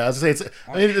fine. Yeah, I was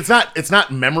gonna say it's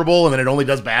not memorable, and then it only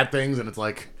does bad things, and it's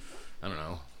like I don't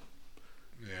know,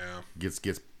 Yeah, gets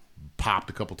popped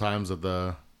a couple times at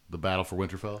the battle for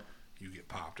Winterfell. you get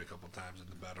popped a couple times in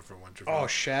the battle for Winterfell. Oh,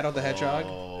 Shadow the Hedgehog.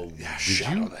 Oh, yeah, did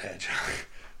Shadow you? the Hedgehog.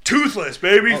 Toothless,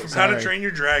 baby, from How to sorry. Train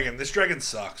Your Dragon. This dragon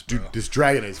sucks, bro. Dude, this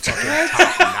dragon is fucking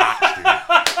top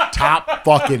notch, dude. Top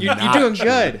fucking You're notch. doing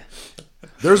good.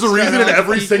 There's a reason in like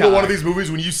every a single one of peacock. these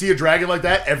movies when you see a dragon like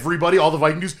that, everybody, all the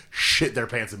Viking dudes, shit their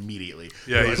pants immediately.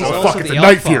 Yeah, They're he's like, oh also fuck, it's the a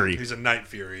Night alpha. Fury. He's a Night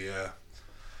Fury. Yeah,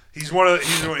 he's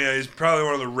probably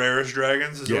one of the rarest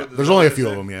dragons. Is Yeah, what- there's is only a what few they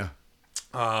of say. them.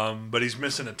 Yeah. But he's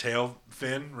missing a tail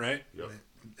fin, right? Yep.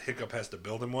 Hiccup has to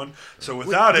build him one. So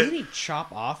without Didn't it, he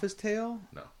chop off his tail?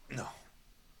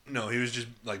 no, he was just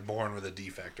like born with a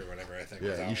defect or whatever. I think.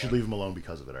 Yeah, without you should one. leave him alone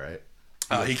because of it. All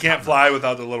right. He can't fly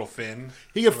without the little fin.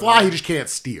 He can fly. He just can't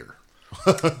steer.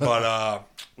 But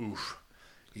oof,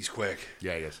 he's quick.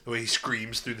 Yeah, he is. The way he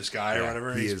screams through the sky or Yeah,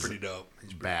 whatever, he he's is pretty dope.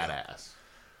 He's pretty Badass.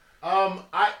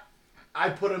 I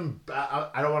put him.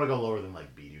 I don't want to go lower than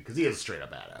like B because he is straight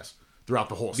up badass throughout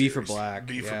the whole B series. for black.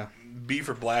 dope. Yeah. B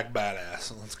for black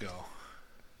badass. Let's go.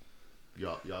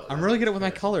 I'm really good at with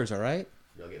my colors. All right.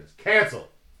 Y'all get this. Cancel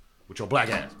with your black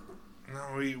ass.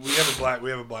 No, we have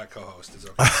a black co-host. It's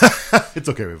okay. It's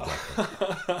okay with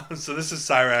black. So this is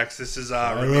Cyrax. This is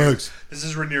Cyrax. This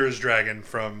is Rhaenyra's dragon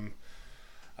from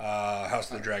House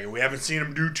of the Dragon. We haven't seen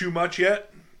him do too much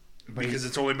yet because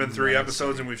it's only been 3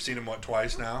 episodes and we've seen him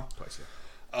twice now. Twice,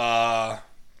 yeah.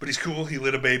 But he's cool. He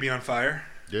lit a baby on fire.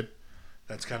 Did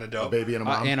That's kind of dope. a baby and a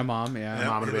mom. And a mom. Yeah. Yeah,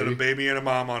 mom and he a lit a baby? baby and a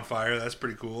mom on fire. That's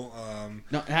pretty cool.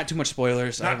 No, not too much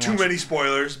spoilers. I Not haven't too watched- many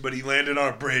spoilers, but he landed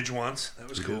on a bridge once. That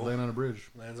was He cool. did land on a bridge.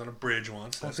 Lands on a bridge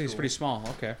once. Oh, That's so he's cool. pretty small.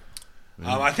 Okay.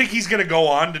 I think he's going to go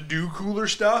on to do cooler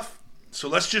stuff. So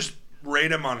let's just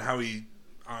rate him on how he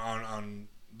on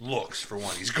looks for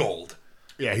one. He's gold.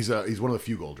 Yeah, he's one of the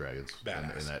few gold dragons.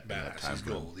 Badass. In that Badass. time He's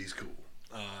frame. gold. He's cool.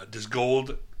 Does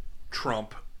gold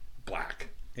trump black?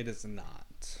 It is not.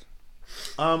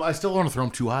 I still want to throw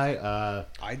him too high.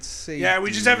 I'd say. Yeah,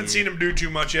 we just haven't seen him do too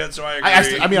much yet, so I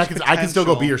agree. I can still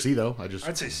go B potential. or C though.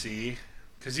 I'd say C,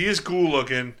 because he is cool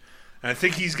looking, and I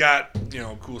think he's got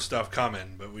cool stuff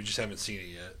coming, but we just haven't seen it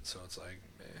yet. So it's like,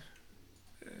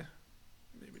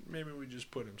 maybe we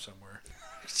just put him somewhere.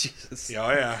 Jesus.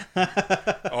 Yeah,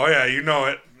 oh yeah, you know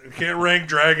it. You can't rank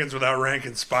dragons without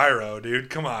ranking Spyro, dude.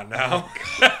 Come on now.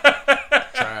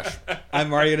 trash.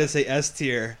 I'm already gonna say S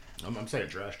tier. I'm saying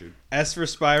trash, dude. S for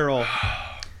Spiral.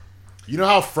 You know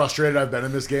how frustrated I've been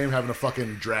in this game having a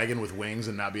fucking dragon with wings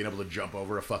and not being able to jump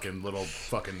over a fucking little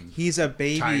fucking He's a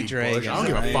baby tiny dragon. bush? I don't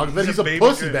give a right? fuck. Then He's he's a a baby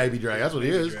pussy dragon. baby dragon. That's what he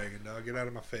Baby is. dragon, dog. Get out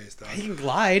of my face, dog. He can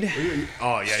glide.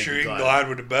 Oh yeah, Sure, you can glide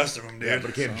with the best of them, dude. Yeah,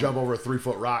 but he can't jump over a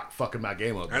 3-foot rock, fucking my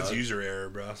game up. That's dog. user error,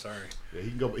 bro. Sorry. Yeah, he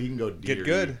can go. He can go D Get or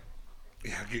good.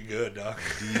 Yeah, get good, dog.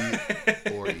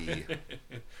 D or E.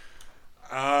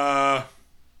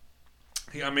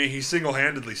 He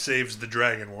single-handedly saves the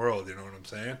dragon world. You know what I'm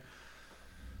saying?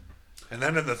 And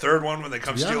then in the third one, when they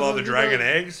come Yeah, steal all the you're dragon right.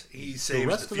 eggs, he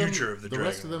saves the future of the The dragon.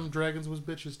 rest of them dragons was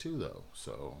bitches too, though.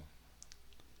 So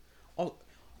Oh,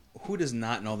 who does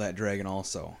not know that dragon?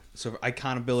 Also, so not a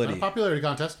iconability. popularity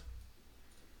contest.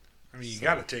 I mean, you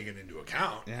got to take it into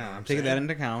account. you know Yeah, what I'm taking that saying?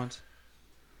 into account.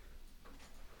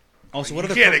 Also, You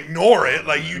what are can't the ignore it,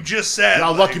 like you just said. Now,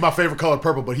 like, lucky my favorite color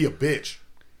purple, but he a bitch.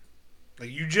 Like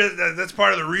you just that's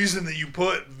part of the reason that you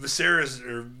put Viserys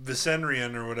or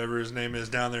Viserion or whatever his name is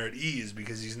down there at E is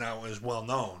because he's not as well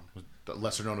known. The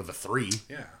lesser known of the 3.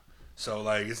 Yeah. So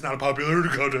like it's not a popularity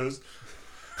contest.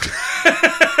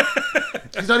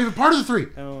 He's not even part of the 3.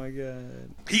 Oh my god!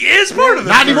 He is part of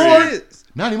the Not three. anymore.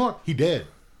 Not anymore. He dead.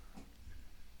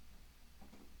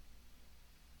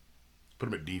 Put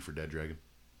him at D for dead dragon.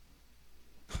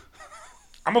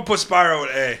 I'm gonna put Spyro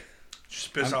at A.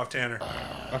 Just piss off Tanner.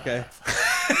 Okay.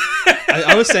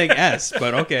 I was saying S,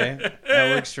 but okay,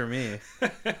 that works for me. I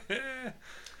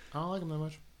don't like him that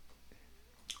much.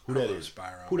 Who I that love is?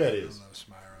 Spyro. Who that I is? love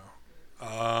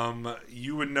Spyro.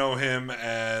 You would know him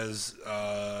as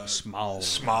Smog.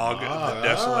 Smog, the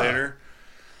Desolator,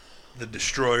 the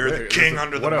Destroyer, the King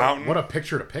under the mountain. What a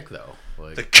picture to pick, though.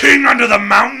 Like, The King under the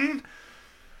mountain.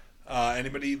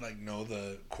 Anybody know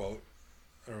the quote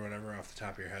or whatever off the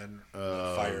top of your head?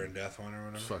 The Fire and Death one or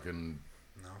whatever. fucking.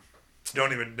 No.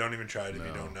 Don't even try it if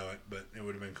you don't know it. But it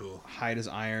would have been cool. Hide is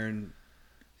iron.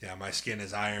 Yeah, my skin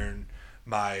is iron.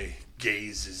 My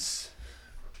gaze is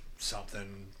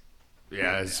something.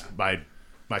 Yeah,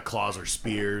 my claws are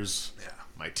spears. Yeah.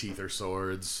 My teeth are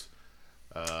swords.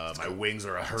 My wings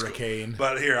are a hurricane.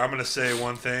 But here, I'm gonna say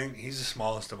one thing. He's the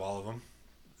smallest of all of them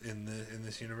in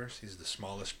this universe. He's the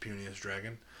smallest, puniest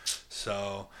dragon.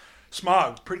 So,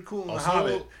 Smog, pretty cool in The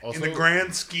Hobbit. In the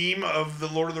grand scheme of the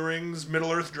Lord of the Rings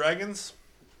Middle Earth dragons,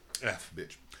 F.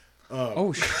 Bitch.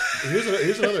 Oh shit!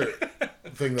 Here's another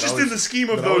thing that Just always, in the scheme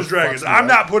of that those always dragons, fucks me I'm up.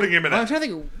 not putting him in I'm F. trying to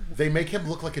think. They make him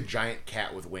look like a giant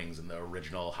cat with wings in the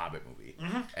original Hobbit movie,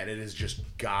 and it is just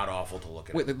god awful to look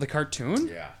at. Wait, the cartoon?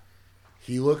 Yeah.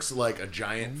 He looks like a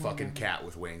giant fucking cat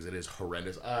with wings. It is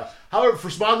horrendous. However, for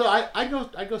Smog, though,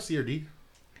 I'd go C or D.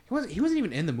 He wasn't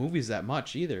even in the movies that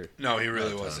much either. No, he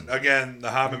really wasn't. Again,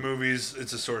 the Hobbit movies,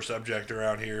 it's a sore subject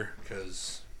around here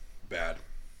because bad.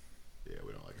 Yeah,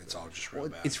 we don't like it. It's all just real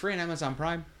Well, bad. it's free on Amazon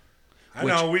Prime. I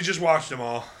know, we just watched them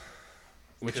all.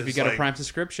 Which, if you Because, get a like- Prime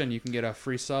subscription, you can get a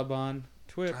free sub on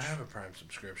Twitch. I have a Prime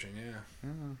subscription, yeah.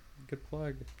 Good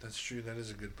plug. That's true. That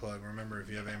is a good plug. Remember, if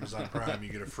you have Amazon Prime, you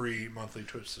get a free monthly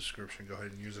Twitch subscription. Go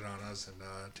ahead and use it on us, and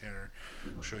Tanner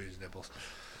will show you his nipples.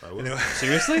 Anyway.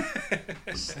 Seriously?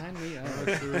 Sign me up.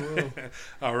 I sure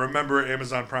will. Remember,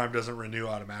 Amazon Prime doesn't renew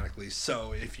automatically.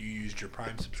 So if you used your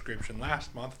Prime subscription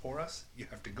last month for us, you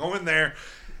have to go in there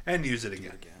and use it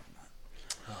again.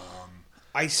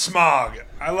 Smog.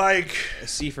 I like A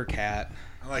C for cat.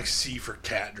 C for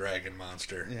cat dragon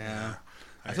monster. Yeah.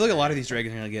 I feel like a lot of these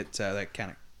dragons are going to get that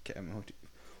kind of...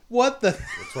 What the...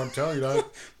 That's what I'm telling you, dog.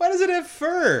 Why does it have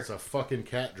fur? It's a fucking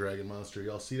cat dragon monster.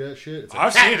 Y'all see that shit? It's a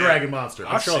I've cat seen it. dragon monster.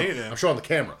 I've seen it. I'm showing the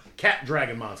camera. Cat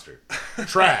dragon monster.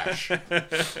 Trash. All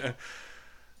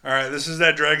right, this is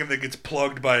that dragon that gets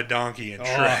plugged by a donkey in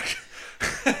Shrek.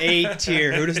 A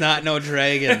tier. Who does not know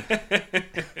dragon?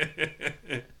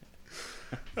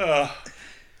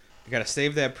 You gotta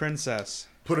save that princess.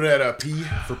 Put it at a P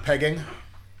for pegging.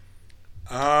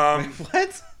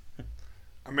 What?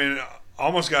 I mean,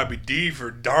 almost got to be D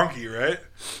for donkey, right?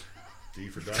 D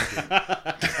for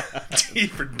donkey. D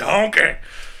for donkey.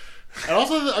 And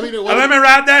also, I mean, it Let me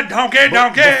ride that donkey.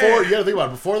 Before, you gotta think about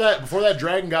it. Before that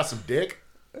dragon got some dick,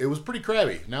 it was pretty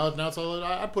crabby. Now it's all.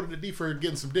 I put it at D for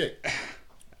getting some dick.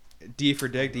 D for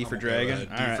dick, D for dragon. D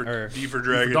for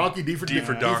dragon. donkey, D for D dick,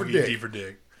 for D for donkey, dick. D for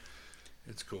dick.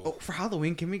 It's cool. Oh, for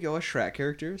Halloween, can we go as Shrek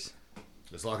characters?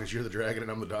 As long as you're the dragon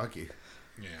and I'm the donkey.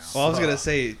 Yeah. Well, I was gonna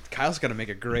say Kyle's gonna make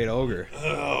a great ogre.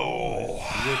 Oh.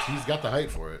 He's got the height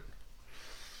for it.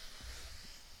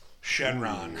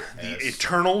 Shenron, the S.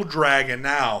 eternal dragon.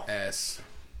 Now, S.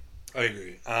 I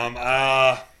agree.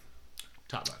 Top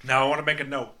notch. Now I want to make a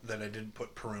note that I didn't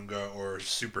put Purunga or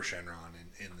Super Shenron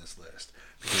in this list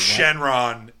because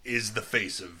Shenron is the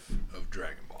face of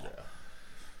Dragon Ball. Yeah.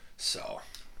 So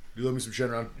You love me some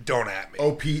Shenron. don't at me.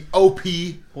 OP.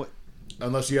 What?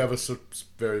 Unless you have a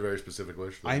very, very specific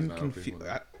wish. that is I'm not OP. confused.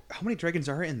 How many dragons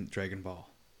are in Dragon Ball?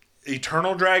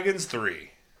 Eternal Dragons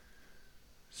 3.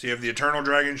 So you have the Eternal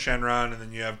Dragon Shenron, and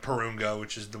then you have Purunga,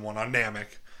 which is the one on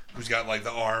Namek, who's got like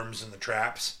the arms and the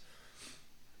traps.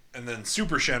 And then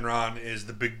Super Shenron is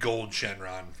the big gold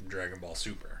Shenron from Dragon Ball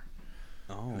Super,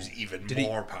 Oh, who's even Did he-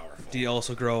 more powerful. did he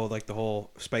also grow like the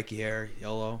whole spiky hair,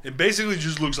 yellow? It basically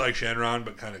just looks like Shenron,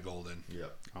 but kind of golden,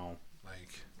 Yep. Oh,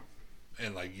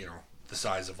 and the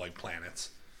size of like planets.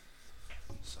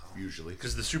 So Usually.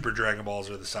 because the Super Dragon Balls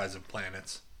are the size of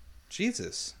planets.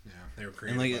 Jesus! Yeah, they were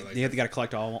created And by like you have to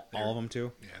collect all of them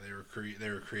too. yeah, they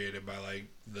were created by like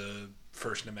the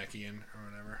first Namekian or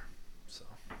whatever. So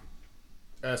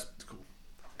S. it's cool.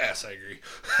 S, I agree.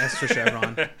 That's for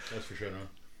Chevron. That's for Shenron.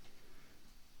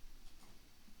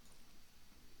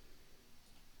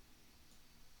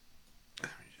 Let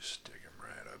me just stick him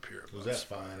right up here. Who's that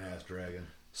fine ass dragon?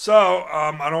 So,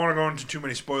 I don't want to go into too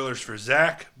many spoilers for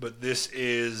Zach, but this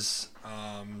is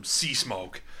Sea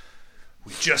Smoke.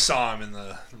 We just saw him in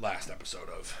the last episode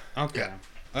of. Okay.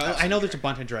 I know there's a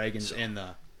bunch of dragons in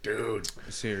the Dude.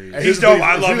 series. And He's here's the dope. thing,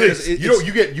 I love here's the it.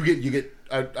 thing, you get.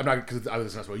 I'm not because I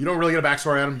was not spoiled. You don't really get a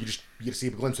backstory on him. You get to see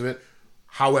a glimpse of it.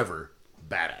 However,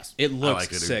 badass. It looks I like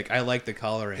it, dude. sick. I like the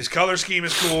coloring. His color scheme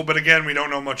is cool, but again, we don't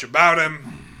know much about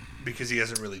him because he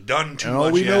hasn't really done too And much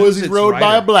all we yet. know is he's It's rode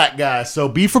by a Ryder. black guy. So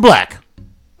B for black.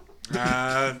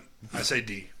 I say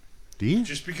D. D.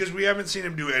 Just because we haven't seen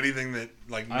him do anything that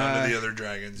like none of the other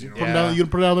dragons. You know, Put him down. You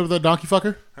gonna put it down there with that donkey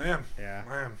fucker? I am. Yeah.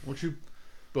 I am. Won't you?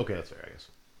 Okay, that's fair. I guess.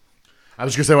 I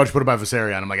was just gonna say, why don't you put him by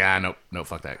Viserion? I'm like, nope,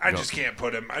 fuck that. I Go. just can't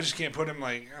put him. I just can't put him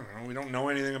like I don't know. We don't know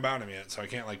anything about him yet, so I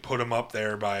can't like put him up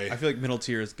there by. I feel like middle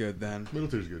tier is good then. Middle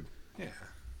tier's good. Yeah, you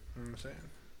know what I'm saying.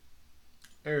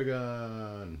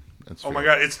 Aragon. That's Oh fair. my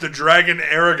god, it's the Dragon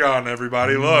Aragon,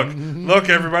 everybody. Look,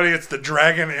 everybody, it's the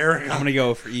Dragon I'm Aragon. gonna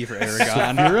go for E for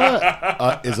Aragon.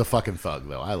 Saphira is a fucking thug,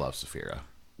 though. I love Saphira.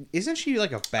 Isn't she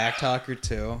like a backtalker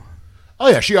too? Oh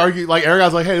yeah, she argued like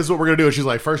Aragon's like, hey, this is what we're gonna do. And she's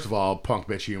like, first of all, punk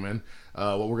bitch human,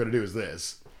 what we're gonna do is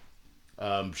this.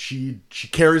 She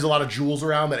carries a lot of jewels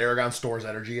around that Aragon stores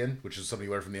energy in, which is something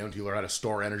you learn from the Own. You learn how to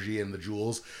store energy in the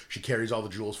jewels. She carries all the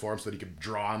jewels for him so that he can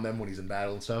draw on them when he's in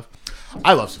battle and stuff.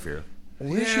 I love Saphira.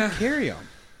 Where does she carry them?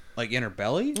 Like in her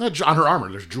belly? On her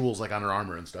armor, there's jewels like on her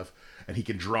armor and stuff, and he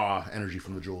can draw energy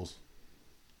from the jewels.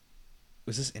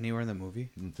 Was this anywhere in the movie?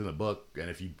 It's in the book, and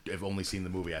if you have only seen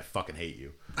the movie, I fucking hate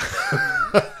you.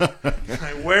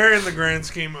 Like, where in the grand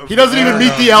scheme of He doesn't even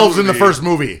meet the elves in the movie- first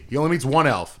movie. He only meets one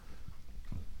elf.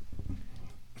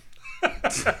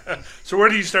 So where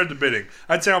do you start the bidding?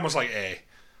 I'd say almost like A.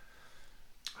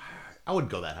 I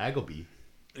wouldn't go that high. I'd go B.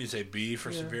 You say B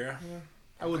for Saphira?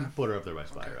 I wouldn't put her up there by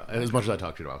Spyro. And as much as I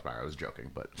talk shit about Spyro, I was joking,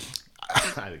 but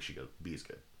I think she goes B is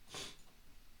good.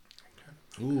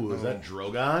 Ooh, is that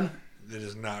Drogon? It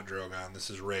is not Drogon. This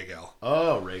is Rhaegal.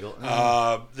 Oh,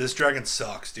 Rhaegal. This dragon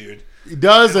sucks, dude. He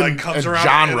does, It, and comes around,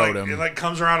 John it, wrote like, him. It like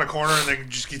comes around a corner and then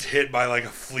just gets hit by like a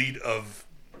fleet of.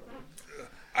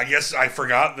 I guess I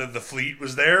forgot that the fleet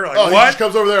was there. Like, He what? just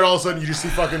comes over there, and all of a sudden you just see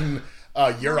fucking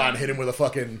Euron hit him with a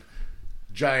fucking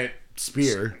giant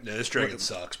spear. Yeah, this dragon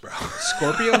sucks, bro.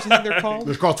 Scorpios, I think they're called.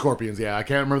 They're called scorpions. Yeah, I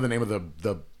can't remember the name of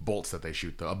the bolts that they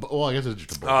shoot though. Well, I guess it's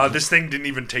just a bolt. This thing didn't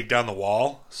even take down the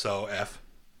wall, so F.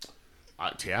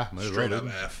 Yeah, might as well, Straight up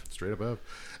didn't. F. Straight up F.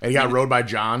 And he got rode by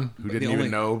John, who didn't the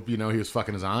even only- know, he was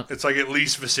fucking his aunt. It's like at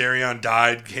least Viserion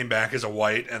died, came back as a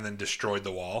white, and then destroyed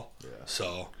the wall. Yeah.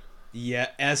 So, Yeah,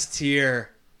 S tier.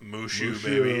 Mushu, Mushu.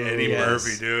 baby. Eddie Yes.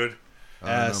 Murphy, dude.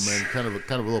 I don't know, man. Kind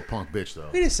of a little punk bitch though.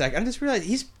 Wait a sec. I just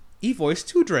realized he voiced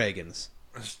 2 dragons.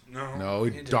 No,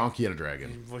 he didn't. donkey and a He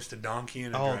dragon. voiced a donkey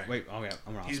and a Oh dragon. wait, oh yeah,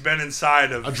 I'm wrong. He's been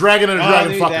inside of. A dragon and a Oh,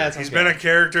 dragon dude, fucker. that's- He's okay. been a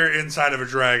character inside of a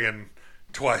dragon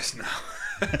twice now.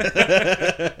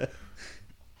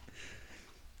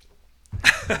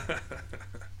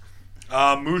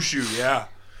 Mushu, yeah.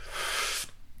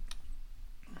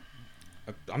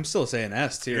 I'm still saying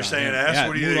S tier. You're on saying him. S? Yeah,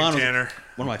 what do you Mulan think, was Tanner?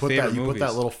 One of my Put favorite that, you movies. put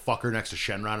that little fucker next to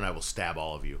Shenron, and I will stab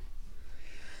all of you.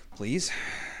 Please.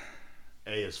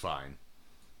 A is fine.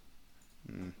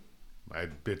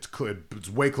 It's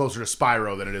way closer to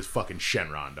Spyro than it is fucking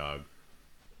Shenron, dog.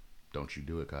 Don't you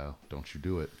do it, Kyle. Don't you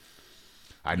do it.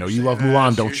 I know you love saying Mulan.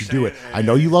 ass, Don't you're you do it. saying I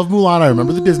know you love Mulan. I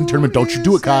remember the Disney tournament. Don't you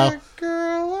do it, Kyle.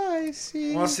 Girl, I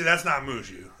see. Well, see, that's not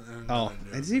Mushu. Oh,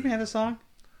 does he even have a song?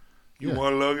 You Yeah.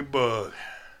 want to look at bug?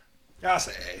 Yeah, I'll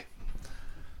say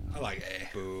A. I like A.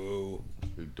 Boo.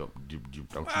 Don't you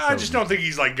I just don't think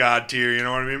he's like God tier, you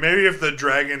know what I mean? Maybe if the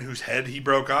dragon whose head he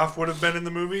broke off would have been in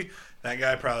the movie, that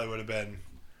guy probably would have been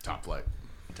top flight.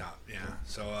 top. Yeah.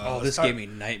 So Oh, this gave me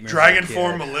nightmares. Dragon as a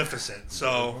form kid. Maleficent.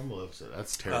 So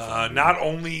That's terrifying. not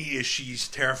only is she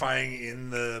terrifying in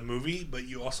the movie, but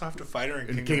you also have to fight her in in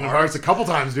Kingdom, Kingdom Hearts a couple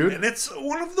times, dude. And it's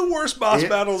one of the worst boss It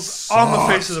battles on the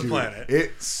face sucks, of the dude. planet.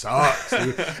 It sucks,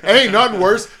 dude. It ain't nothing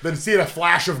worse than seeing a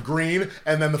flash of green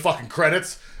and then the fucking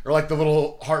credits or like the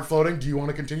little heart floating. Do you want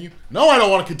to continue? No, I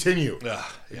don't want to continue. Ugh,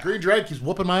 The yeah. Green Dragon keeps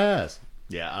whooping my ass.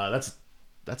 Yeah,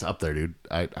 that's up there, dude.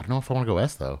 I don't know if I want to go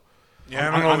S though. Yeah,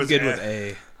 I don't know I'm if it's good A. with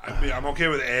A. I'm okay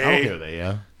with A. I'm okay with that.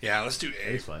 Yeah, Yeah, let's do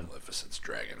A. A's fine. Maleficent's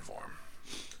dragon form.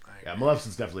 yeah.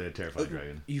 Maleficent's definitely a terrifying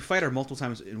dragon. You fight her multiple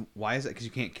times. And why is that? Because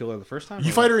you can't kill her the first time? You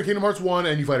Or fight her in Kingdom Hearts 1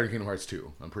 and you fight her in Kingdom Hearts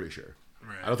 2. I'm pretty sure.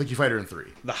 Right. I don't think you fight her in 3.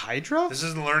 the Hydra? This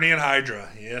is Lernian Hydra.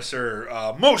 Yes,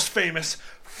 sir. Most famous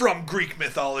from Greek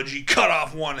mythology. Cut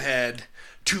off one head,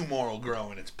 2 more will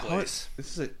grow in its How place.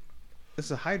 This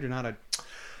is a Hydra, not a.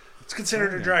 It's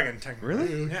considered a dragon, technically.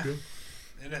 Really? Yeah.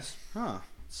 It is. Huh.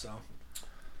 So.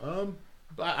 I'm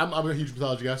a huge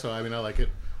mythology guy, so I mean I like it.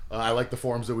 I like the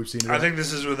forms that we've seen. I think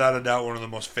this is without a doubt one of the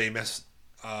most famous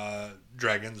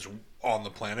dragons on the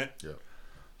planet. Yeah.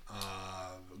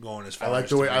 Going as far I like as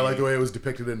the way to I like be- the way it was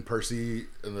depicted in Percy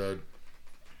and the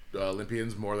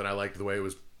Olympians more than I liked the way it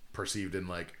was perceived in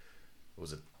like what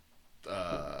was it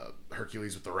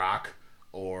Hercules with the Rock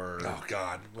or Oh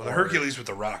God! Well, the Hercules with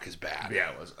the rock is bad.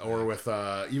 yeah it was or with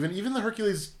even the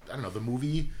Hercules I don't know the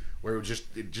movie where it just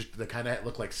they kind of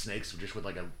looked like snakes just with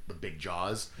like the big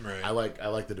jaws. Right. I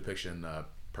like the depiction in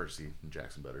Percy and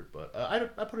Jackson better, but I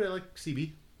put it at like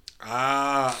CB.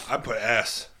 I put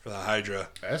S for the Hydra.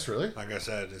 S really? Like I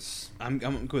said, it's I'm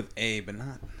good with A, but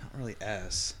not really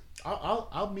S.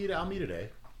 I'll meet it A.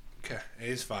 okay.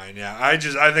 A's fine. Yeah, I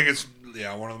think it's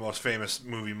one of the most famous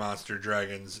movie monster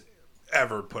dragons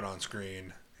ever put on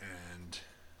screen. And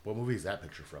What movie is that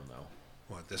picture from though?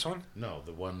 what, this one? No,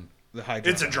 the one. The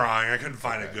Hydra. It's a drawing. I couldn't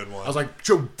find a good one. I was like,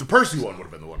 so the Percy one would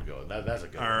have been the one to go. That's a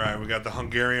good All one. right, we got the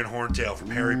Hungarian horntail from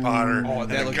Harry Potter Oh, and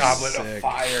that the looks Goblet of sick.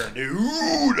 Fire,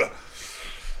 dude.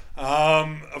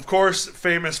 Of course,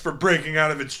 famous for breaking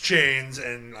out of its chains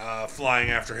and flying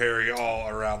after Harry all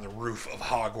around the roof of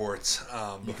Hogwarts.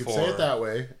 You could say it that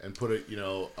way and put it,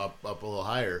 up a little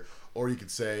higher, or you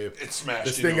could say It smashed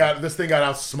this into thing got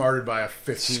outsmarted by a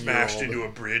 15-year-old. smashed into a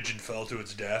bridge and fell to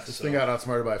its death. This so. thing got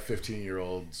outsmarted by a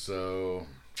 15-year-old. So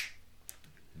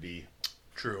D.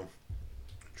 True.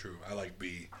 I like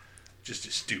B. Just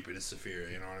as stupid as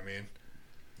Saphira, you know what I mean?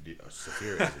 D.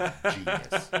 Saphira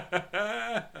is a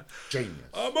genius. Genius.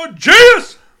 I'm a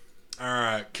genius!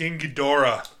 Alright, King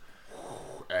Ghidorah.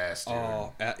 Ass, dude.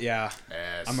 Oh, yeah.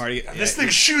 Ass. I'm already. This thing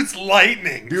shoots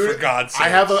lightning, Dude, for God's sake. I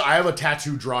have a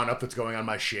tattoo drawn up that's going on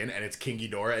my shin, and it's King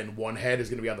Ghidorah, and one head is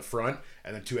going to be on the front,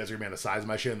 and then 2 heads are going to be on the sides of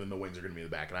my shin, and then the wings are going to be in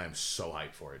the back, and I am so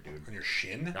hyped for it, dude. On your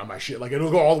shin? On my shin, like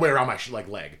it'll go all the way around my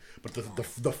leg, but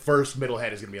the first middle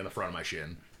head is going to be on the front of my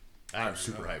shin. I'm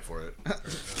super hyped for it.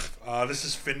 This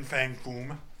is Fin Fang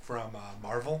Foom from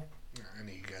Marvel.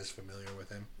 Any of you guys familiar with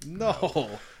him?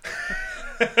 No.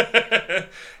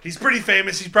 He's pretty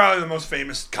famous. He's probably the most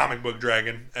famous comic book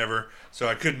dragon ever, so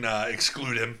I couldn't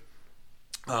exclude him.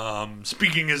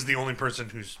 Speaking as the only person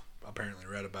who's apparently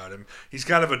read about him, he's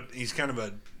kind of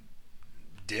a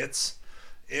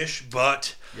ditz-ish,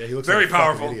 but Yeah, he looks very like a fucking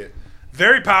powerful. idiot.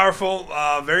 Very powerful,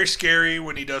 very scary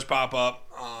when he does pop up.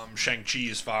 Shang-Chi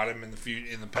has fought him in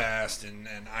the past, and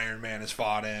Iron Man has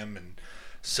fought him, and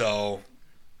so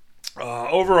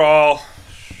overall,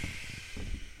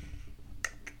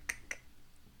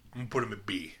 I'm gonna put him at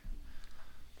B.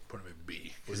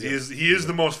 Because he is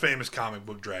the most famous comic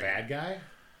book dragon. Bad guy?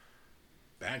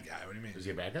 Bad guy? What do you mean? Is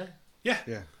he a bad guy? Yeah.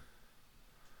 Yeah.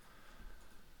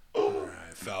 All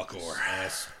right, Falcor.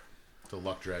 Ass. The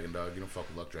luck dragon, dog. You don't fuck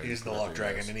with luck dragon. He's the luck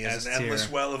dragon, and he has an S-tier.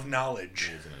 endless well of knowledge.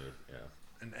 Yeah.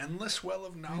 An endless well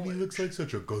of He knowledge. looks like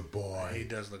such a good He boy.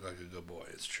 does look like a good boy.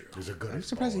 It's true. He's a good I'm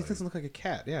surprised he boy. doesn't look like a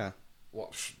cat. Yeah. Well,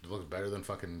 it looks better than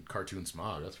fucking cartoon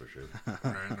Smog, that's for sure. All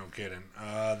right, no kidding.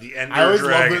 The Ender I always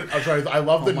Dragon. love the. I'm sorry. I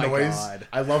love the Oh my noise. God.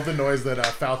 I love the noise that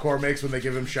Falcor makes when they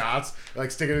give him shots, like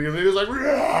sticking it in him. He's like,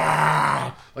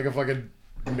 "Rah!" Like a fucking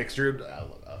mixture.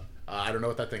 I don't know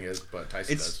what that thing is, but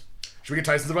Tyson does. Should we get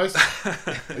Tyson's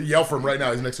advice? Yell for him right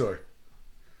now. He's next door.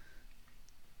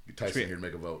 Get Tyson here to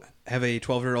make a vote. Have a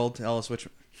 12-year-old tell us which.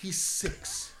 He's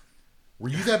 6. Were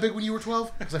you that big when you were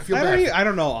 12? Because I feel bad. I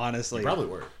don't know, honestly. You probably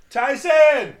were.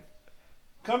 Tyson,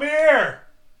 come here.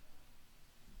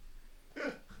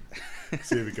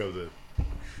 See if he comes in.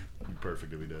 Be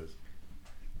perfect if he does.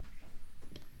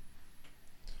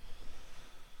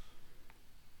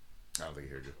 I don't think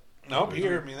he heard you. Nope, he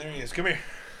heard me. There he is. Come here.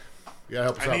 Yeah,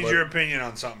 help us I out, need bud. your opinion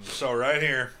on something. So right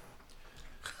here,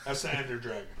 that's the Ender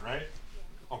Dragon, right?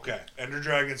 Okay, Ender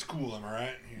Dragon's cool. Am I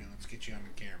right? Here, let's get you on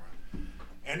the camera.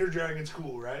 Ender Dragon's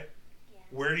cool, right?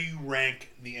 Where do you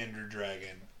rank the Ender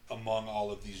Dragon among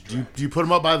all of these dragons? Do you put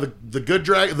him up by the good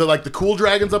dragon, the cool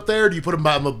dragons up there? Or do you put him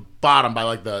on the bottom by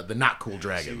like the not cool See,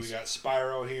 dragons? we got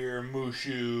Spyro here,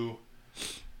 Mushu,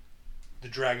 the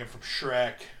dragon from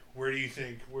Shrek. Where do you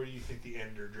think the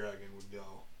Ender Dragon would go?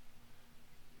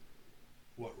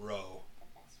 What row?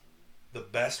 The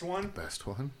best one? Best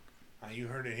one. You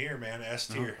heard it here, man. S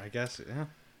tier. I guess, yeah.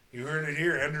 You heard it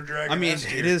here. Ender Dragon. I mean, S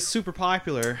tier. it is super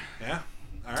popular. Yeah.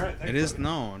 All right. Thanks, It is buddy.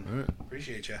 known. All right.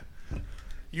 Appreciate you.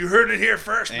 You heard it here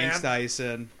first, Thanks, man.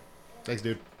 Dyson. Thanks,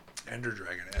 dude. Ender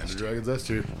Dragon. The S tier. dragons S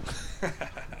tier.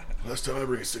 Last time I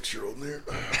bring a 6-year-old in here.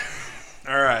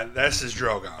 All right. This is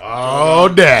Drogon. Oh,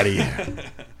 daddy.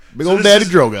 Big So old this daddy is-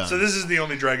 Drogon. So this is the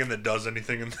only dragon that does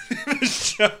anything in the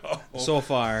show. So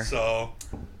far. So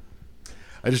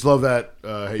I just love that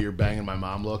 "Hey, you're banging my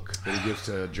mom" look that he gives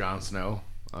to Jon Snow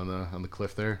on the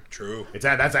cliff there. true. That's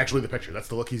actually the picture. That's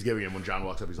the look he's giving him when Jon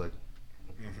walks up. He's like,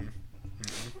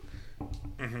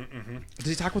 Does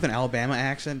he talk with an Alabama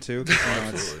accent, too?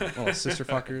 'Cause, it's sister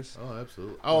fuckers. "Oh,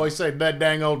 absolutely." I always say that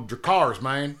dang old Dracarys,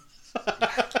 man.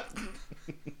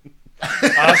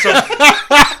 I'm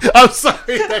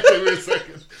sorry. That took me a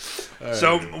second.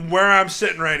 So where I'm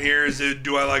sitting right here is,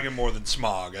 do I like him more than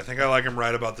Smog? I think I like him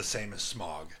right about the same as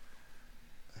Smog,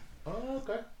 Oh,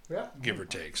 okay. Yeah. give or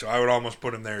take. So I would almost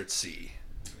put him there at C.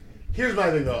 Here's my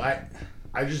thing, though.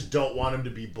 I just don't want him to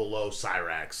be below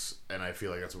Cyrax, and I feel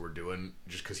like that's what we're doing,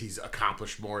 just because he's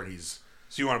accomplished more and he's.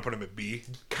 So you want to put him at B?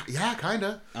 Yeah, kind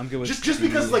of. I'm good with just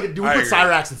because, like, do we I put agree.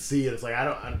 Cyrax at C, and it's like,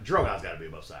 Drogon's got to be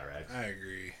above Cyrax. I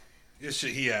agree.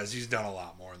 He's done a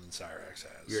lot more than Cyrax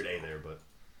has. You're an A there, but.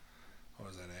 What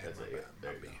was that? That's My A, bad.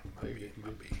 there My you B. go. My There you B. go.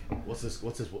 My B. What's this?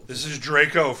 This is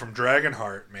Draco from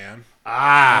Dragonheart, man.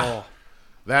 Ah! Oh,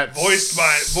 That's.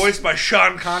 Voiced by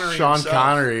Sean Connery. Sean himself.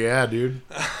 Connery, yeah, dude.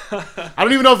 I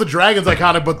don't even know if the dragon's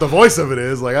iconic, but the voice of it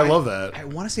is. Like, I love that. I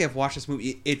want to say I've watched this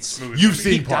movie. It's Movie You've makes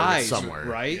seen me- part of it dies, somewhere.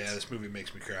 right? Yeah, this movie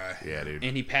makes me cry. Yeah, dude.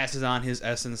 And he passes on his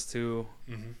essence to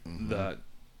the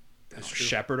It's true.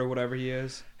 shepherd or whatever he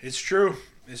is. It's true.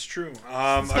 It's true. It's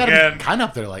gotta Again, be kind of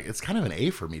up there. Like, it's kind of an A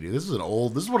for me, dude. This is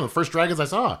one of the first dragons I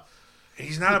saw.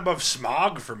 he's not above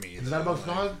Smog for me. Is that above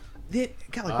Smog? They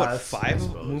got like I 5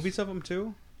 suppose. movies of them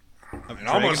too. It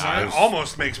almost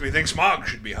Dragonheart. makes me think Smog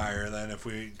should be higher than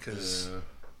because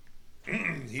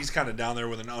he's kind of down there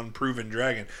with an unproven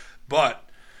dragon. But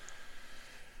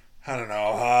I don't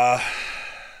know.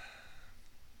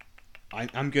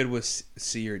 I'm good with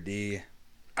C or D.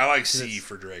 I like C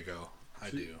for Draco. I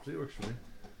do. C works for me.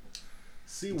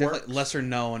 C works. Definitely lesser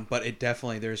known, but it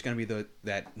definitely there's going to be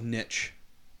that niche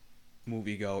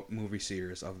movie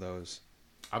seers of those.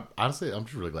 I'm just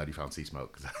really glad you found Sea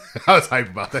Smoke because I was hyped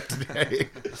about that today.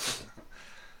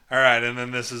 All right, and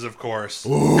then this is, of course,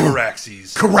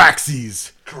 Caraxes.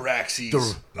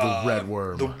 Caraxes. The red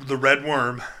worm. The red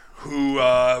worm, who,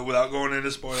 without going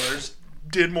into spoilers,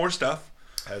 did more stuff.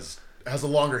 Has a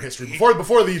longer history.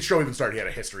 Before the show even started, he had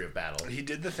a history of battle. He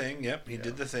did the thing. Yep, he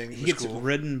did the thing. He gets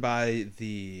ridden by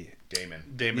the Damon.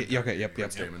 Okay, yep.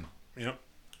 Damon. Yep.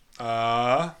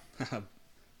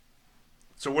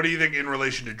 So what do you think in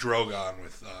relation to Drogon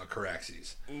with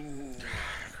Caraxes?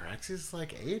 Caraxes is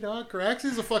like, hey, dog. Caraxes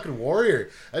is a fucking warrior.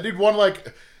 That dude won,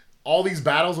 like, all these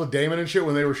battles with Damon and shit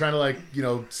when they were trying to, like,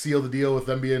 seal the deal with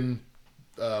them being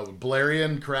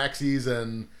Balerion, Caraxes,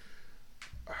 and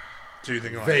So you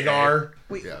think like Vagar.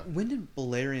 Wait, when did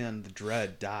Balerion the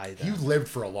Dread die? Then? He lived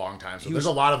for a long time, so there's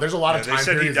a lot of time. They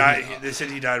said he died. They said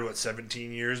he died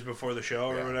 17 years before the show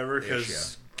or whatever.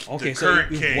 Because okay, the so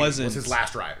current king was his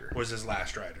last rider.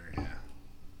 Yeah.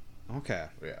 Okay.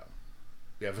 Yeah.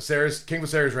 Viserys, King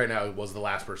Viserys, right now was the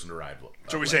last person to ride.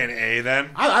 So we're saying A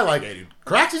then? I like A, dude.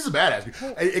 Caraxes is a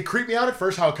badass. It creeped me out at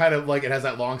first how it kind of like it has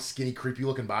that long, skinny, creepy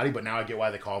looking body, but now I get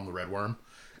why they call him the Red Worm,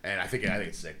 and I think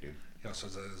it's sick, dude. He also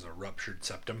has a ruptured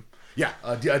septum. Yeah,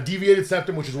 a deviated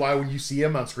septum, which is why when you see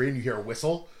him on screen, you hear a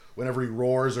whistle. Whenever he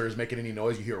roars or is making any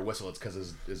noise, you hear a whistle. It's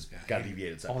because he's got a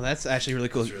deviated septum. Oh, that's actually really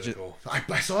cool. That's really cool. I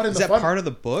saw it in Is the that part of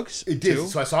the books? It did. Too?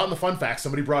 So I saw it in the fun facts.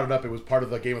 Somebody brought it up. It was part of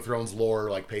the Game of Thrones lore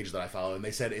page that I follow, and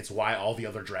they said it's why all the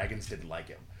other dragons didn't like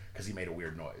him because he made a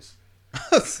weird noise.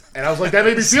 And I was like, that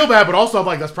made me feel bad, but also I'm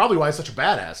like, that's probably why he's such a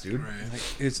badass, dude.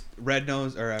 Right. It's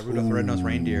Rudolph the Red-Nosed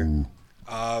Reindeer.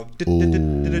 The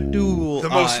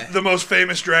most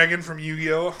famous dragon from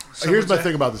Yu-Gi-Oh! Here's my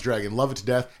thing about this dragon: love it to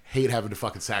death. Hate having to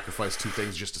fucking sacrifice 2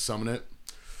 things just to summon it.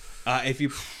 If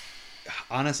you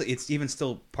honestly, it's even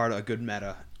still part of a good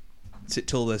meta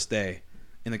till this day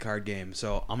in the card game.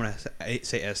 So I'm gonna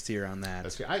say S tier on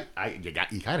that. You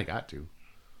kind of got to.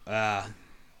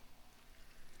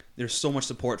 There's so much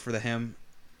support for the him.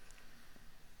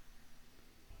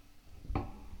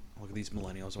 Look at these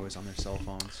millennials always on their cell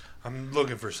phones. I'm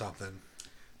looking for something.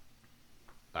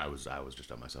 I was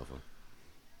just on my cell phone.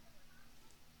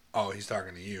 Oh, he's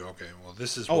talking to you. Okay, well,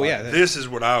 this is this is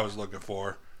what I was looking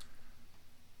for.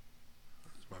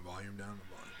 Is my volume down?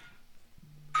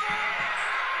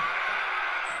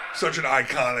 Such an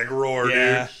iconic roar, dude.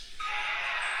 Yeah.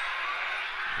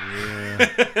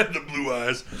 The blue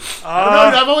eyes.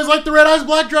 I've always liked the red eyes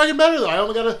black dragon better, though. I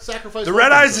only got to sacrifice. The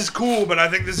red eyes is cool, but I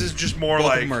think this is just more both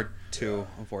like of them are too,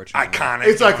 unfortunately. Iconic.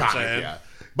 It's iconic. Yeah.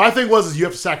 My thing is you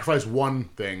have to sacrifice one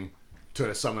thing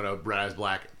to summon a red eyes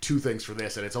black, 2 things for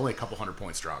this, and it's only a couple 100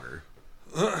 points stronger.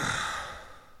 I'll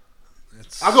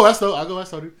go S though,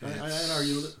 dude. I ain't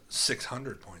argue with it.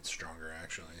 600 points stronger,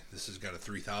 actually. This has got a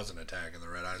 3,000 attack, and the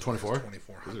red eyes 24.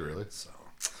 2,400. Is it really?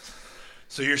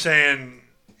 So you're saying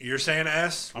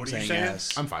S? I'm what are you saying saying?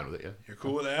 S. I'm fine with it. Yeah. You're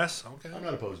cool with S? Okay. I'm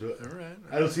not opposed to it. All right.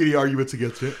 I don't see any arguments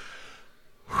against it.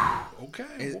 Okay.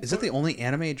 Is that the only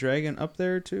anime dragon up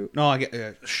there too? No, I get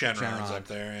Shenron's up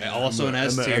there. Yeah. Also an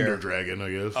S and the tier. Ender Dragon,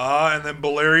 I guess. And then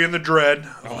Balerion the Dread,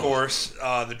 of course,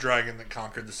 the dragon that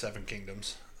conquered the 7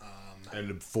 kingdoms.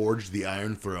 And forged the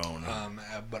Iron Throne.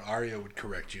 But Arya would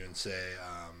correct you and say,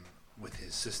 with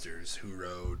his sisters who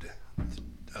rode the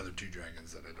other 2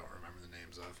 dragons that I don't remember the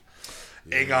names of.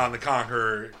 Yeah. Aegon the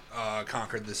Conqueror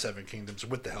conquered the 7 kingdoms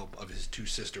with the help of his 2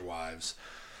 sister wives.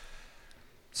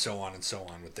 So on and so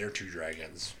on with their 2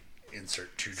 dragons.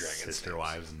 Insert 2 dragons. Sister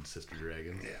wives and sister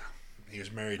dragons. Yeah. He was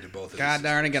married to both of God his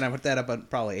darn it, gonna put that up on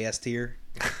probably S tier.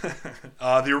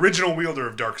 The original wielder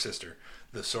of Dark Sister,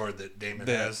 the sword that Daemon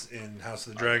has in House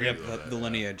of the Dragon, the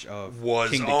lineage of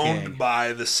was king to owned king.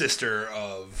 by the sister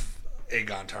of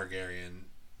Aegon Targaryen.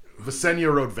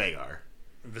 Visenya rode Vagar.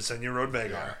 Visenya rode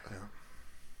Vagar. Yeah.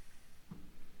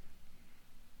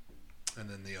 And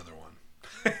then the other one.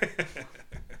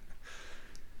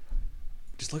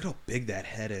 Just look at how big that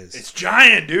head is. It's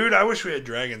giant, dude. I wish we had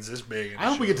dragons this big. I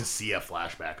hope we get to see a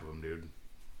flashback of him, dude.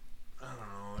 I don't know.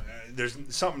 There's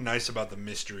something nice about the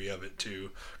mystery of it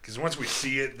too, because once we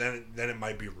see it, then it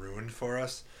might be ruined for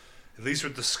us. At least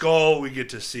with the skull, we get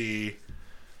to see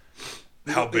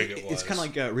how big it was. It's kind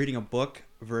of like reading a book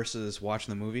versus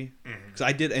watching the movie. Because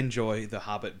I did enjoy the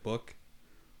Hobbit book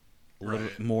a little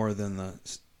more than the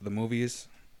movies.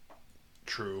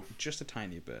 True. Just a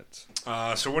tiny bit.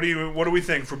 So what do we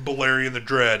think for Balerion the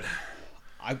Dread?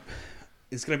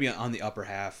 It's gonna be on the upper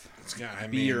half. It's got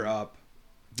B or up.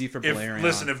 D for Balerion.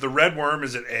 Listen, if the Red Worm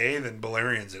is at A, then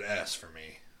Balerion's at S for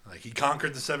me. Like, he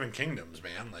conquered the 7 kingdoms,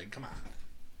 man. Like, come on.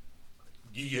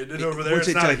 You get it over there.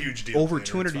 It's not a huge deal. Over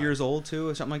 200 years old too,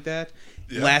 or something like that.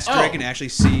 Yeah. Last dragon actually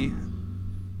see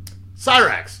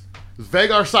Syrax.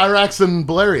 Vagar, Syrax, and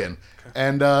Balerion. Okay.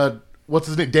 And what's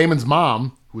his name? Daemon's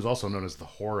mom who's also known as the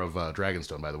Whore of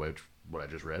Dragonstone, by the way, which what I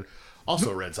just read,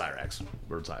 also read Cyrax,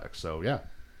 Lord Cyrax. So yeah,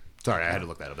 sorry, I had to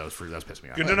look that up. That was pissing me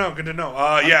off. Good to know. Good to know.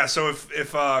 Yeah. So if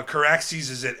Caraxes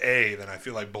is at A, then I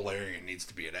feel like Balerion needs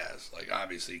to be at S. Like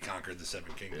obviously he conquered the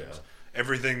Seven Kingdoms. Yeah.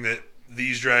 Everything that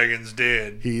these dragons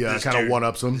did, He kind of one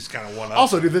ups him. He's kind of one up.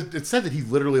 Also, dude, it said that he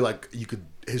literally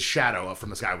his shadow up from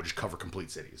the sky would just cover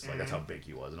complete cities. Like that's how big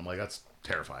he was, and I'm like, that's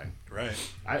terrifying. Right.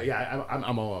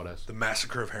 I'm all out S. The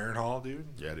massacre of Harrenhal, dude.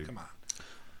 Yeah, dude. Come on.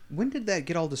 When did that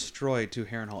get all destroyed to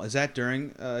Harrenhal? Is that during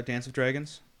Dance of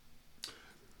Dragons?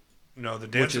 No, the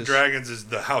Dance of Dragons is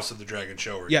the House of the Dragon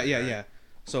show. Yeah.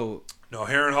 So no,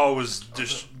 Harrenhal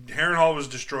was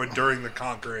destroyed during the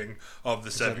conquering of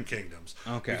the Seven Kingdoms.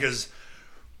 Okay. Because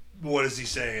what does he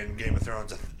say in Game of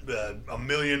Thrones? A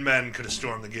million men could have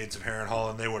stormed the gates of Harrenhal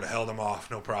and they would have held them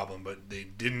off, no problem. But they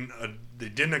didn't. They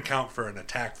didn't account for an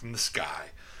attack from the sky.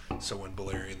 So when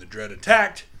Balerion the Dread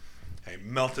attacked, he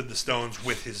melted the stones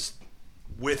with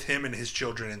him and his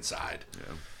children inside.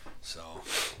 Yeah. So.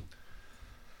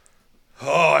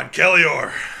 Oh, and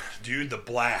Kelior. Dude, the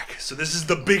Black. So this is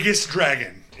the biggest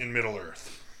dragon in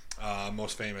Middle-earth.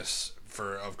 Most famous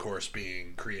for, of course,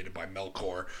 being created by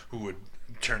Melkor, who would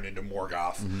turn into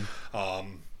Morgoth.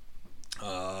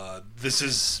 This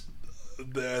is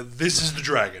the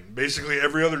dragon. Basically,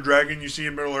 every other dragon you see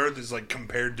in Middle-earth is like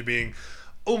compared to being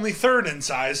only third in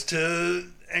size to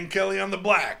Enkelion the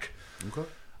Black. Okay.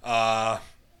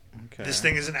 okay. This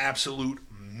thing is an absolute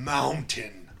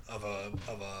mountain of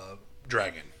a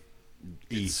dragon.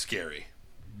 It's scary.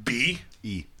 B?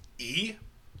 E. E?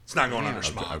 It's not going under I'm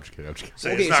Smog. just kidding.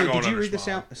 Say Okay, it's not so going did you under read the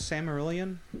Smaug.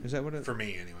 Silmarillion? Is that what it? For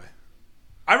me, anyway.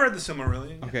 I read the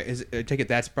Silmarillion. Yeah. Okay, I take it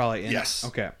that's probably in. Yes.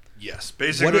 Okay. Yes.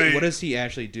 Basically, What does he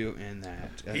actually do in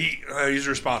that? he's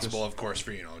responsible, of course,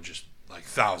 for just like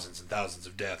thousands and thousands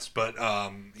of deaths. But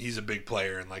he's a big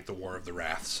player in like the War of the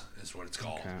Wraths, is what it's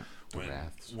called. Okay.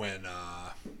 When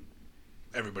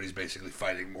everybody's basically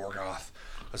fighting Morgoth.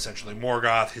 Essentially,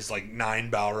 Morgoth, his like 9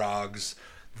 Balrogs,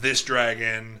 this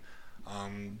dragon,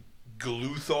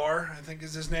 Gluthor, I think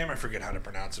is his name. I forget how to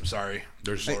pronounce him. Sorry,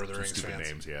 There's Lord of the some Rings stupid fans.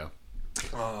 names, yeah.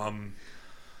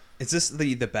 Is this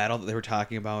the battle that they were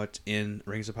talking about in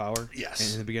Rings of Power?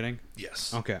 Yes. In the beginning.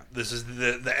 Yes. Okay. This is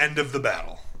the end of the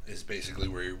battle. Is basically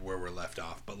where we're left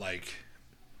off. But like,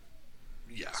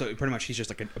 yeah. So pretty much he's just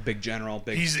like a big general,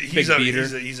 big He's beater.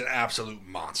 he's an absolute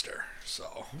monster.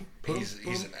 So he's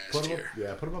an S tier.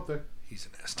 Yeah, put him up there. He's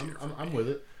an S tier. I'm with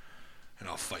it. And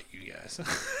I'll fight you guys.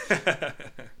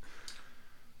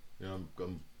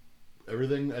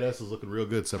 Everything at S is looking real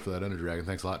good except for that Ender Dragon.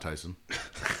 Thanks a lot, Tyson.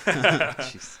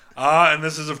 And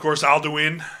this is of course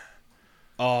Alduin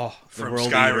Oh, the from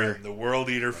World Skyrim, Eater. the World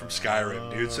Eater from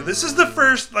Skyrim, dude. So this is the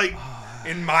first, like,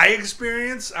 in my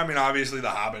experience. I mean, obviously the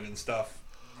Hobbit and stuff,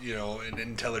 an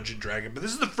intelligent dragon, but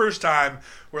this is the first time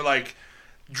where like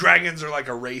dragons are like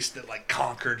a race that like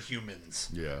conquered humans.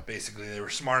 Yeah. Basically, they were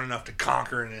smart enough to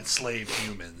conquer and enslave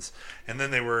humans, and then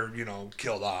they were,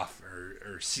 killed off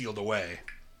or sealed away.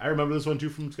 I remember this one too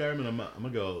from Skyrim, and I'm gonna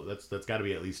go. That's got to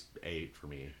be at least A for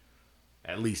me.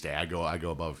 At least A. I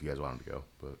go above if you guys want him to go,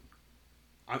 but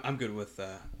I'm good with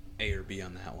A or B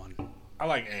on that one. I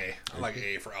like A. I like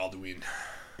A for Alduin.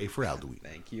 A for Alduin.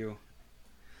 Thank you.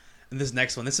 And this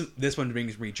next one, this one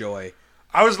brings me joy.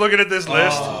 I was looking at this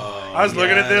list. Oh, I was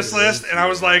looking at this list, and I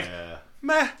was like,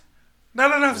 meh,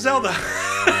 not enough Zelda.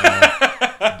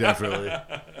 Definitely.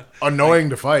 Annoying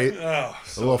to fight. Oh, A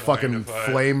so little annoying fucking to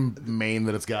fight. flame mane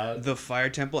that it's got. The Fire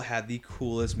Temple had the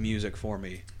coolest music for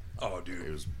me, Oh, It dude.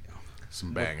 was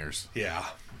some bangers. Yeah.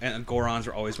 and Gorons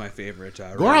are always my favorite.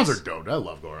 Gorons race. are dope. I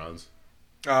love Gorons.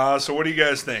 So what do you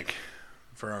guys think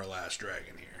for our last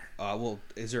dragon here? Well,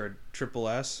 is there a triple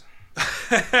S?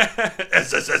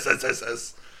 S.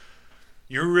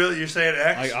 You're saying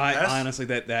X? I S? honestly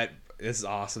that is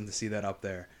awesome to see that up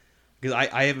there, because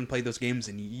I haven't played those games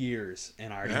in years,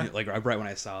 and I already Yeah. knew, like right when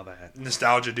I saw that.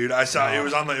 Nostalgia, dude. I saw it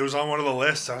was on one of the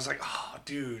lists. I was like, oh,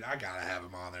 dude, I gotta have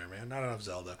him on there, man. Not enough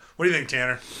Zelda. What do you think,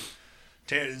 Tanner?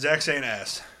 Zach's saying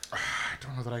S. I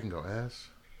don't know that I can go S.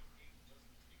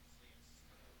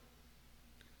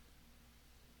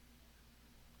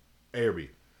 A or B.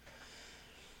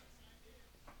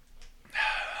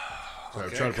 Sorry, I'm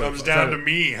Okay, trying to play comes the- down trying to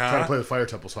me, Trying to huh? play the Fire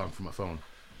Temple song from my phone.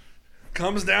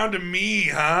 Comes down to me,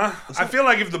 huh? I feel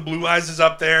like if the Blue Eyes is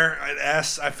up there at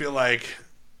S, I feel like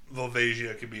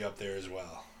Volvagia could be up there as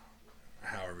well.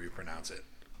 However you pronounce it.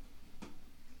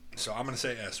 So I'm going to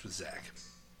say S with Zach.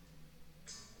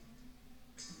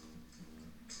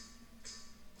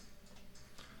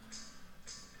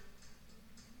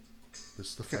 This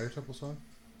is the Fire Temple song?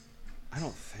 I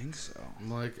don't think so.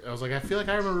 I was like, I feel like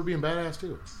I remember being badass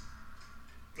too.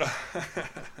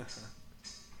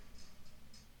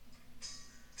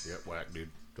 Yep, whack, dude.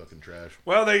 Fucking trash.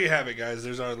 Well, there you have it, guys.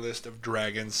 There's our list of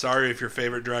dragons. Sorry if your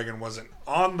favorite dragon wasn't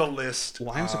on the list.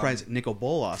 Well, I'm surprised Nicol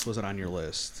Bolas wasn't on your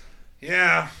list.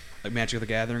 Yeah, Like Magic of the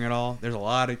Gathering at all? There's a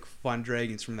lot of fun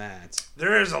dragons from that.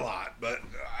 there is a lot, but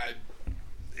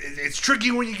it's tricky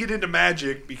when you get into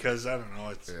Magic because, I don't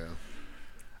know, Yeah.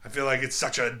 I feel like it's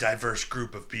such a diverse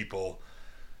group of people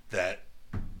that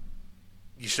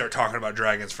you start talking about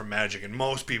dragons from Magic, and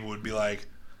most people would be like,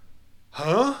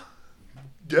 huh?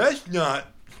 That's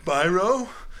not Spyro.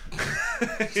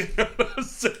 You know what I'm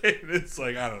saying? It's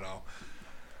like, I don't know.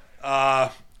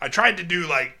 I tried to do,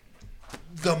 like,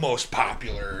 the most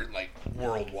popular, like,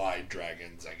 worldwide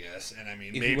dragons, I guess. And, I mean,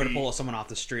 If maybe... you were to pull someone off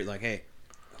the street, like, hey,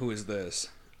 who is this?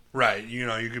 Right, you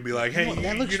know, you could be like, hey, Well,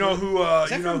 that looks you know who... Is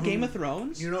that you know from who, Game of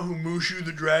Thrones? You know who Mushu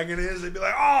the dragon is? They'd be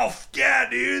like, oh, yeah,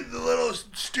 dude, the little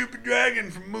stupid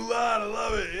dragon from Mulan. I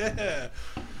love it, yeah.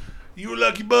 You a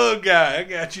lucky bug guy. I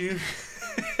got you.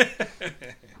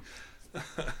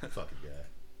 Fucking guy.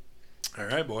 All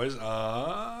right, boys.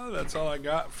 That's all I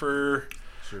got for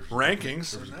rankings.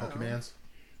 So now, Pokemans.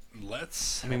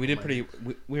 let's... I mean, we did pretty...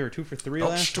 We were 2 for 3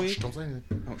 last week. Don't say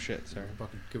anything. Oh, shit, sorry.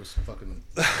 Fucking give us fucking.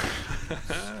 like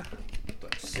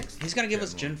 6. He's got to give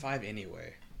us Gen 5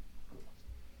 anyway.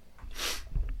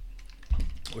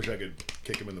 Wish I could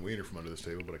kick him in the wiener from under this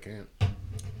table, but I can't.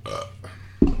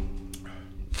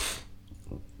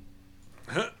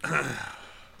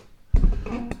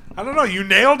 I don't know. You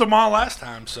nailed them all last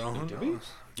time, so who knows?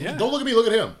 Yeah. Don't look at me. Look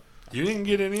at him. You didn't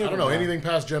get any of them. I don't know wrong. anything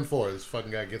past Gen 4. This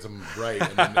fucking guy gets them right,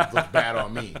 and then it looks bad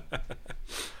on me.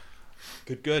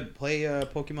 Good. Play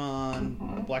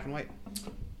Pokemon Black and White.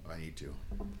 I need to.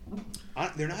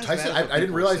 They're not as Tyson, bad as what I didn't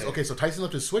people realize. say. Okay, so Tyson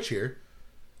left his Switch here,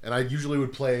 and I usually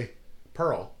would play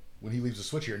Pearl when he leaves the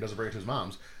Switch here and doesn't bring it to his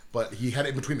mom's. But he had it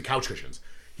in between the couch cushions.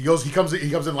 He comes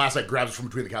in last night, grabs it from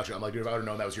between the couch. I'm like, dude, if I would have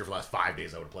known that was here for the last 5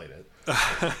 days, I would have played it.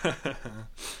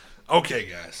 Okay,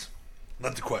 guys.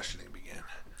 Let the questioning begin.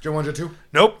 Gen 1, Gen 2?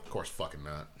 Nope. Of course, fucking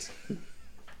not.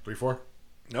 3, 4?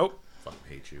 Nope. Fucking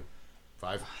hate you.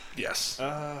 5? Yes.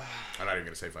 I'm not even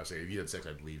gonna say 5. Say if you had 6,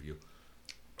 I'd leave you.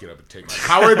 Get up and take my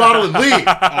Powerade bottle and leave.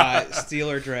 Steel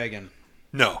or Dragon?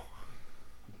 No.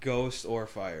 Ghost or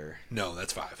Fire? No,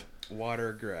 that's 5. Water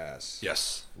or Grass?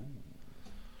 Yes.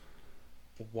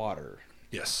 Water.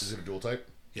 Yes. Is it a dual type?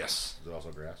 Yes. Is it also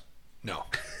grass? No.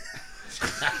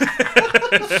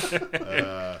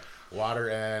 Water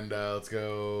and let's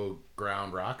go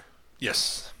ground rock.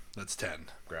 Yes. That's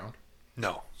 10. Ground.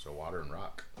 No. So water and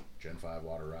rock. Gen 5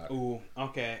 water rock. Ooh,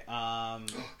 okay.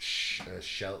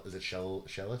 Shell is it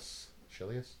Shellius?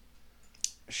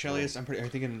 Shellius, I'm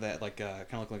thinking of that, like, kind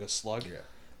of look like a slug. Yeah.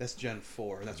 That's Gen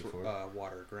 4. That's Gen 4?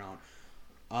 water, ground.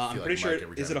 I'm like pretty Mike sure, every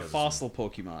time is it he a does this fossil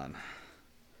Pokemon?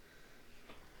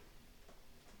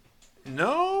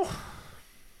 No.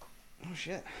 Oh,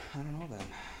 shit. I don't know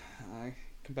then.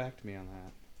 Come back to me on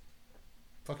that.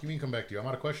 Fuck you mean come back to you? I'm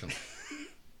out of questions.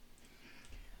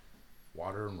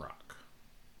 Water and rock.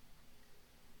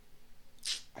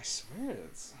 I swear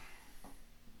it's...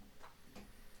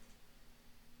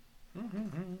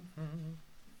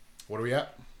 What are we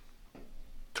at?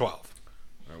 12. All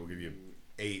right, we'll give you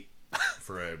 8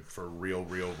 for a real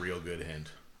good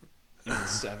hint.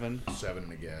 7. 7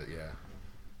 and a guess, yeah.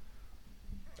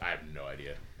 I have no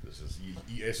idea. This is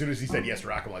as soon as he said yes to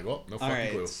rock, I'm like, well, no All fucking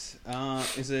right. clue.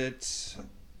 Is it...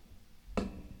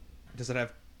 Does it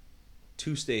have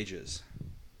 2 stages?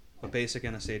 A basic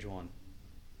and a stage 1?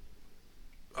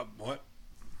 What?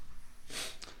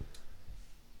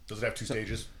 Does it have 2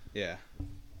 stages? Yeah.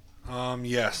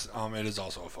 Yes. It is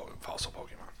also a fossil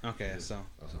Pokemon. Okay, so...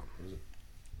 What is it?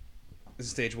 Is it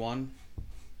stage 1?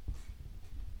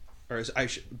 Or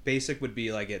basic would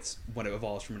be like it's when it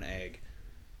evolves from an egg.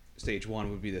 Stage 1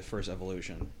 would be the first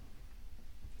evolution.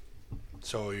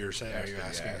 So you're saying, are you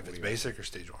asking if it's basic or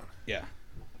stage 1? Yeah.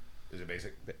 Is it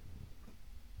basic?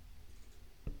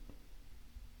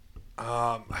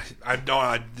 I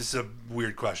don't. This is a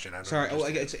weird question. I don't Sorry. Oh,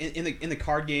 understand. it's in the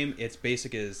card game. It's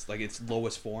basic is like its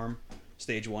lowest form.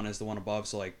 Stage 1 is the one above.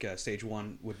 So like stage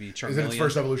 1 would be Charmeleon. Is it its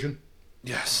first evolution?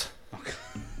 Yes. Okay.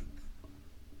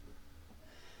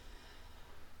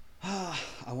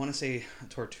 I want to say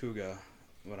Tortuga,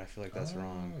 but I feel like that's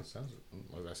wrong. Sounds.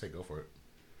 I say go for it.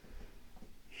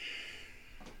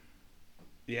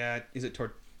 Yeah, is it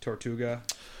Tortuga,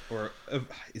 or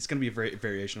it's gonna be a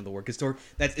variation of the word?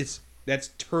 Because that's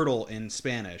turtle in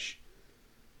Spanish.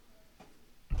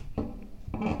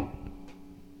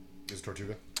 Is it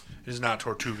Tortuga? It is not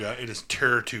Tortuga. It is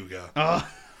Turtuga. Oh.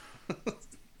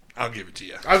 I'll give it to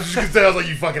you. I was just gonna say, I was like,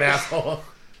 you fucking asshole.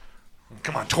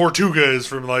 Come on, Tortuga is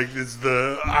from it's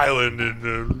the island,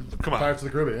 and come on. Pirates of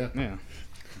the Caribbean, Yeah.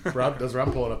 Rob, that's where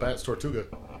I'm pulling up at. It's Tortuga.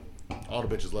 All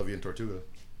the bitches love you in Tortuga.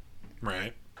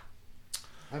 Right.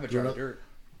 I have a jar jar of of dirt.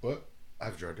 What? I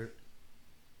have a jar of dirt.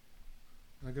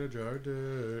 I got a jar of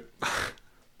dirt.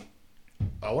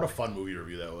 Oh, what a fun movie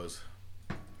review that was.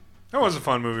 That was a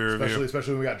fun movie review.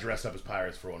 Especially when we got dressed up as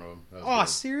pirates for one of them. That was Oh, good.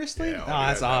 seriously? Yeah, Oh,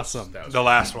 that's awesome. That was The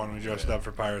last one we dressed up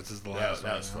for pirates is the last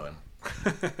that was one.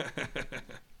 fun.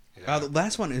 The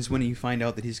last one is when you find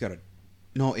out that he's got a...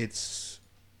 No, it's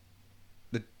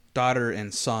the daughter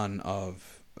and son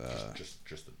of... Just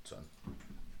the son.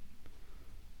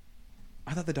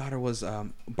 I thought the daughter was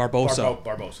Barbosa.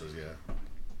 Barbosa's, yeah.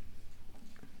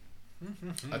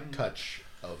 A touch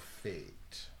of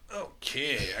fate.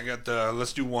 Okay, I got the.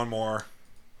 Let's do one more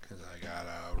because I got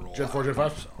a roll. Gen 4, Gen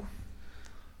 5?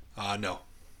 So. No.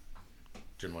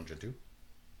 Gen 1, Gen 2?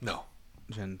 No.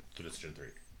 Gen... So it's Gen 3.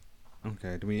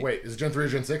 Okay, do we... Wait, is it Gen 3 or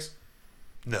Gen 6?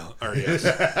 No. Or yes.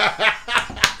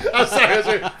 I'm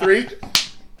sorry, 3?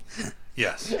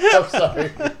 Yes. I'm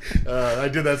sorry. I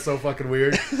did that so fucking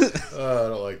weird. I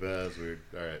don't like that. That's weird.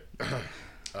 All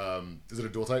right. Is it a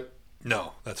dual type?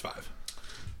 No, that's 5.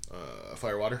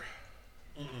 Fire, water?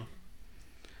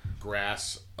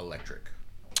 Grass, electric.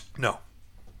 No.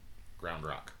 Ground,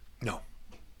 rock. No.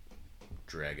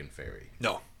 Dragon, fairy.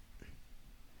 No.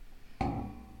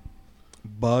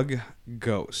 Bug,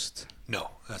 ghost.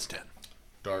 No, that's 10.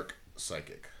 Dark,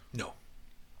 psychic. No.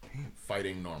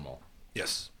 Fighting, normal.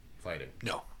 Yes. Fighting.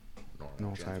 No. Normal.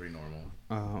 No Gen type. 3,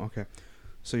 normal. Okay.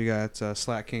 So you got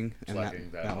Slack King and Slack King,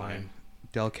 that line.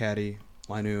 Delcatty,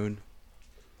 Linoon,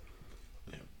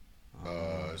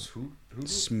 Is Hoot?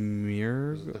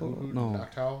 Smear... Is it the Hoot No.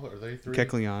 Noctowl? Are they 3?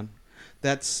 Kekleon.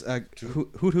 That's Hoot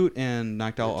Hoot and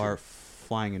Noctowl are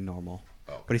flying in normal.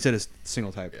 Oh, okay. But he said it's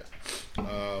single type. Yeah.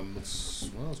 Let's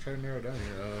try to narrow it down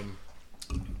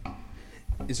here.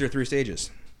 Is there 3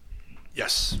 stages?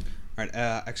 Yes. All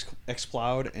right.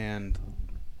 Exploud and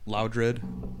Loudred,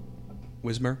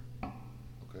 Whismer.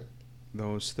 Okay.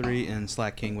 Those 3, and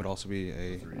Slack King would also be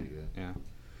a 3, yeah. yeah.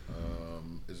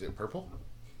 Is it purple?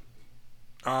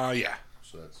 Yeah.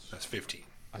 So That's 15.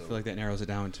 I feel like that narrows it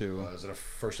down to is it a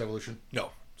first evolution? No.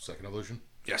 Second evolution?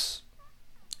 Yes.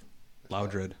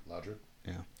 Loudred. Loudred?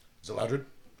 Yeah. Is it Loudred?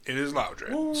 It is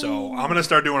Loudred. So I'm gonna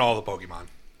start doing all the Pokemon.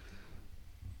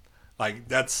 Like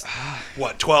that's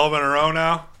what 12 in a row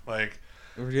now. Like,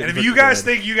 and if you guys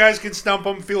think you guys can stump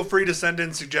them, feel free to send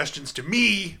in suggestions to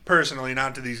me personally,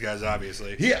 not to these guys,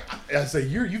 obviously. Yeah, I say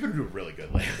you've been doing really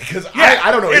good lately because Yeah,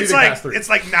 I don't know it's anything like past 3. it's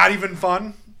like not even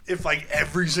fun if like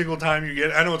every single time you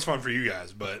get. I know it's fun for you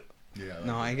guys, but Yeah.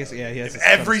 No, I guess yeah. He has if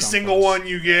every single one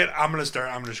you get, I'm just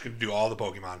gonna do all the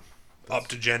Pokemon up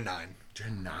to Gen 9.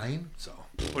 Gen 9? So,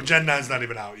 well, Gen 9's not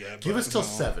even out yet. Give but- us till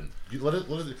 7. Let it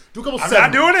do a couple. I'm 7.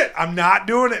 not doing it. I'm not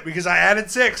doing it because I added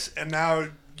 6, and now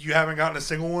you haven't gotten a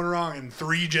single one wrong in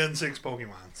 3 Gen 6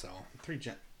 Pokemon. So 3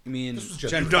 Gen. You mean This was Gen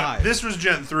Gen You've done- 5? this was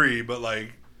Gen 3, but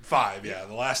like 5. Yeah,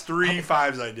 the last 3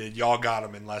 5s I did, y'all got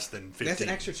them in less than 15. That's an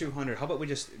extra 200. How about we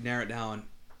just narrow it down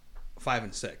 5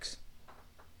 and 6?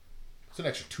 It's an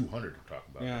extra 200 we're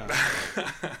talking about.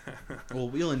 Yeah. Well,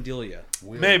 wheel and deal you.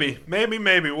 Maybe.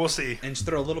 We'll see. And just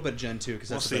throw a little bit Gen 2 because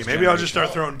We'll that's see. the best Maybe I'll just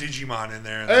generation. start throwing Digimon in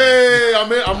there. And Hey,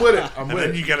 I'm with it. I'm and with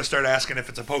then it. you got to start asking if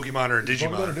it's a Pokemon or a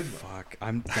Digimon. Fuck,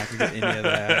 I'm not gonna get any of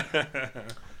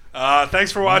that.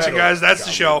 Thanks for watching, Metal guys. That's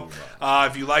the show. Galoob.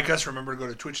 If you like us, remember to go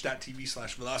to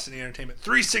twitch.tv/Velocity Entertainment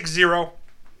 360.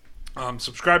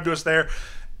 Subscribe to us there.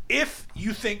 If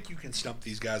you think you can stump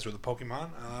these guys with a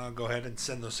Pokemon, go ahead and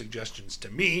send those suggestions to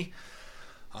me.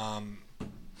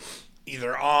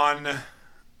 Either on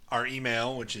our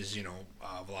email, which is,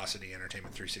 Velocity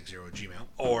Entertainment 360 at Gmail,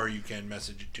 or you can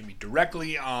message it to me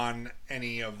directly on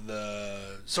any of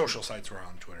the social sites we're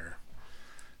on: Twitter,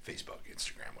 Facebook,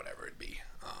 Instagram, whatever it be.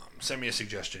 Send me a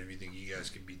suggestion if you think you guys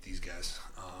can beat these guys.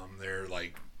 They're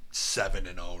like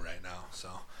 7-0 right now. So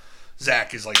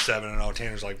Zach is like 7-0.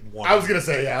 Tanner's like 1. I was gonna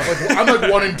say yeah. I'm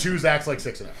like 1 and 2. Zach's like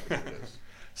 6 and 0.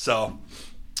 So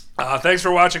thanks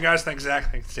for watching, guys. Thanks,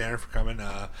 Zach. Thanks, Tanner, for coming.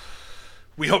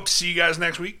 We hope to see you guys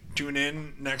next week. Tune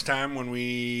in next time when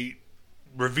we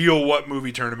reveal what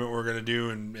movie tournament we're going to do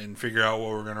and figure out what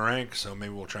we're going to rank. So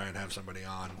maybe we'll try and have somebody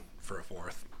on for a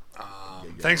 4th.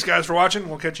 Thanks, guys, for watching.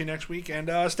 We'll catch you next week, and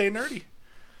stay nerdy.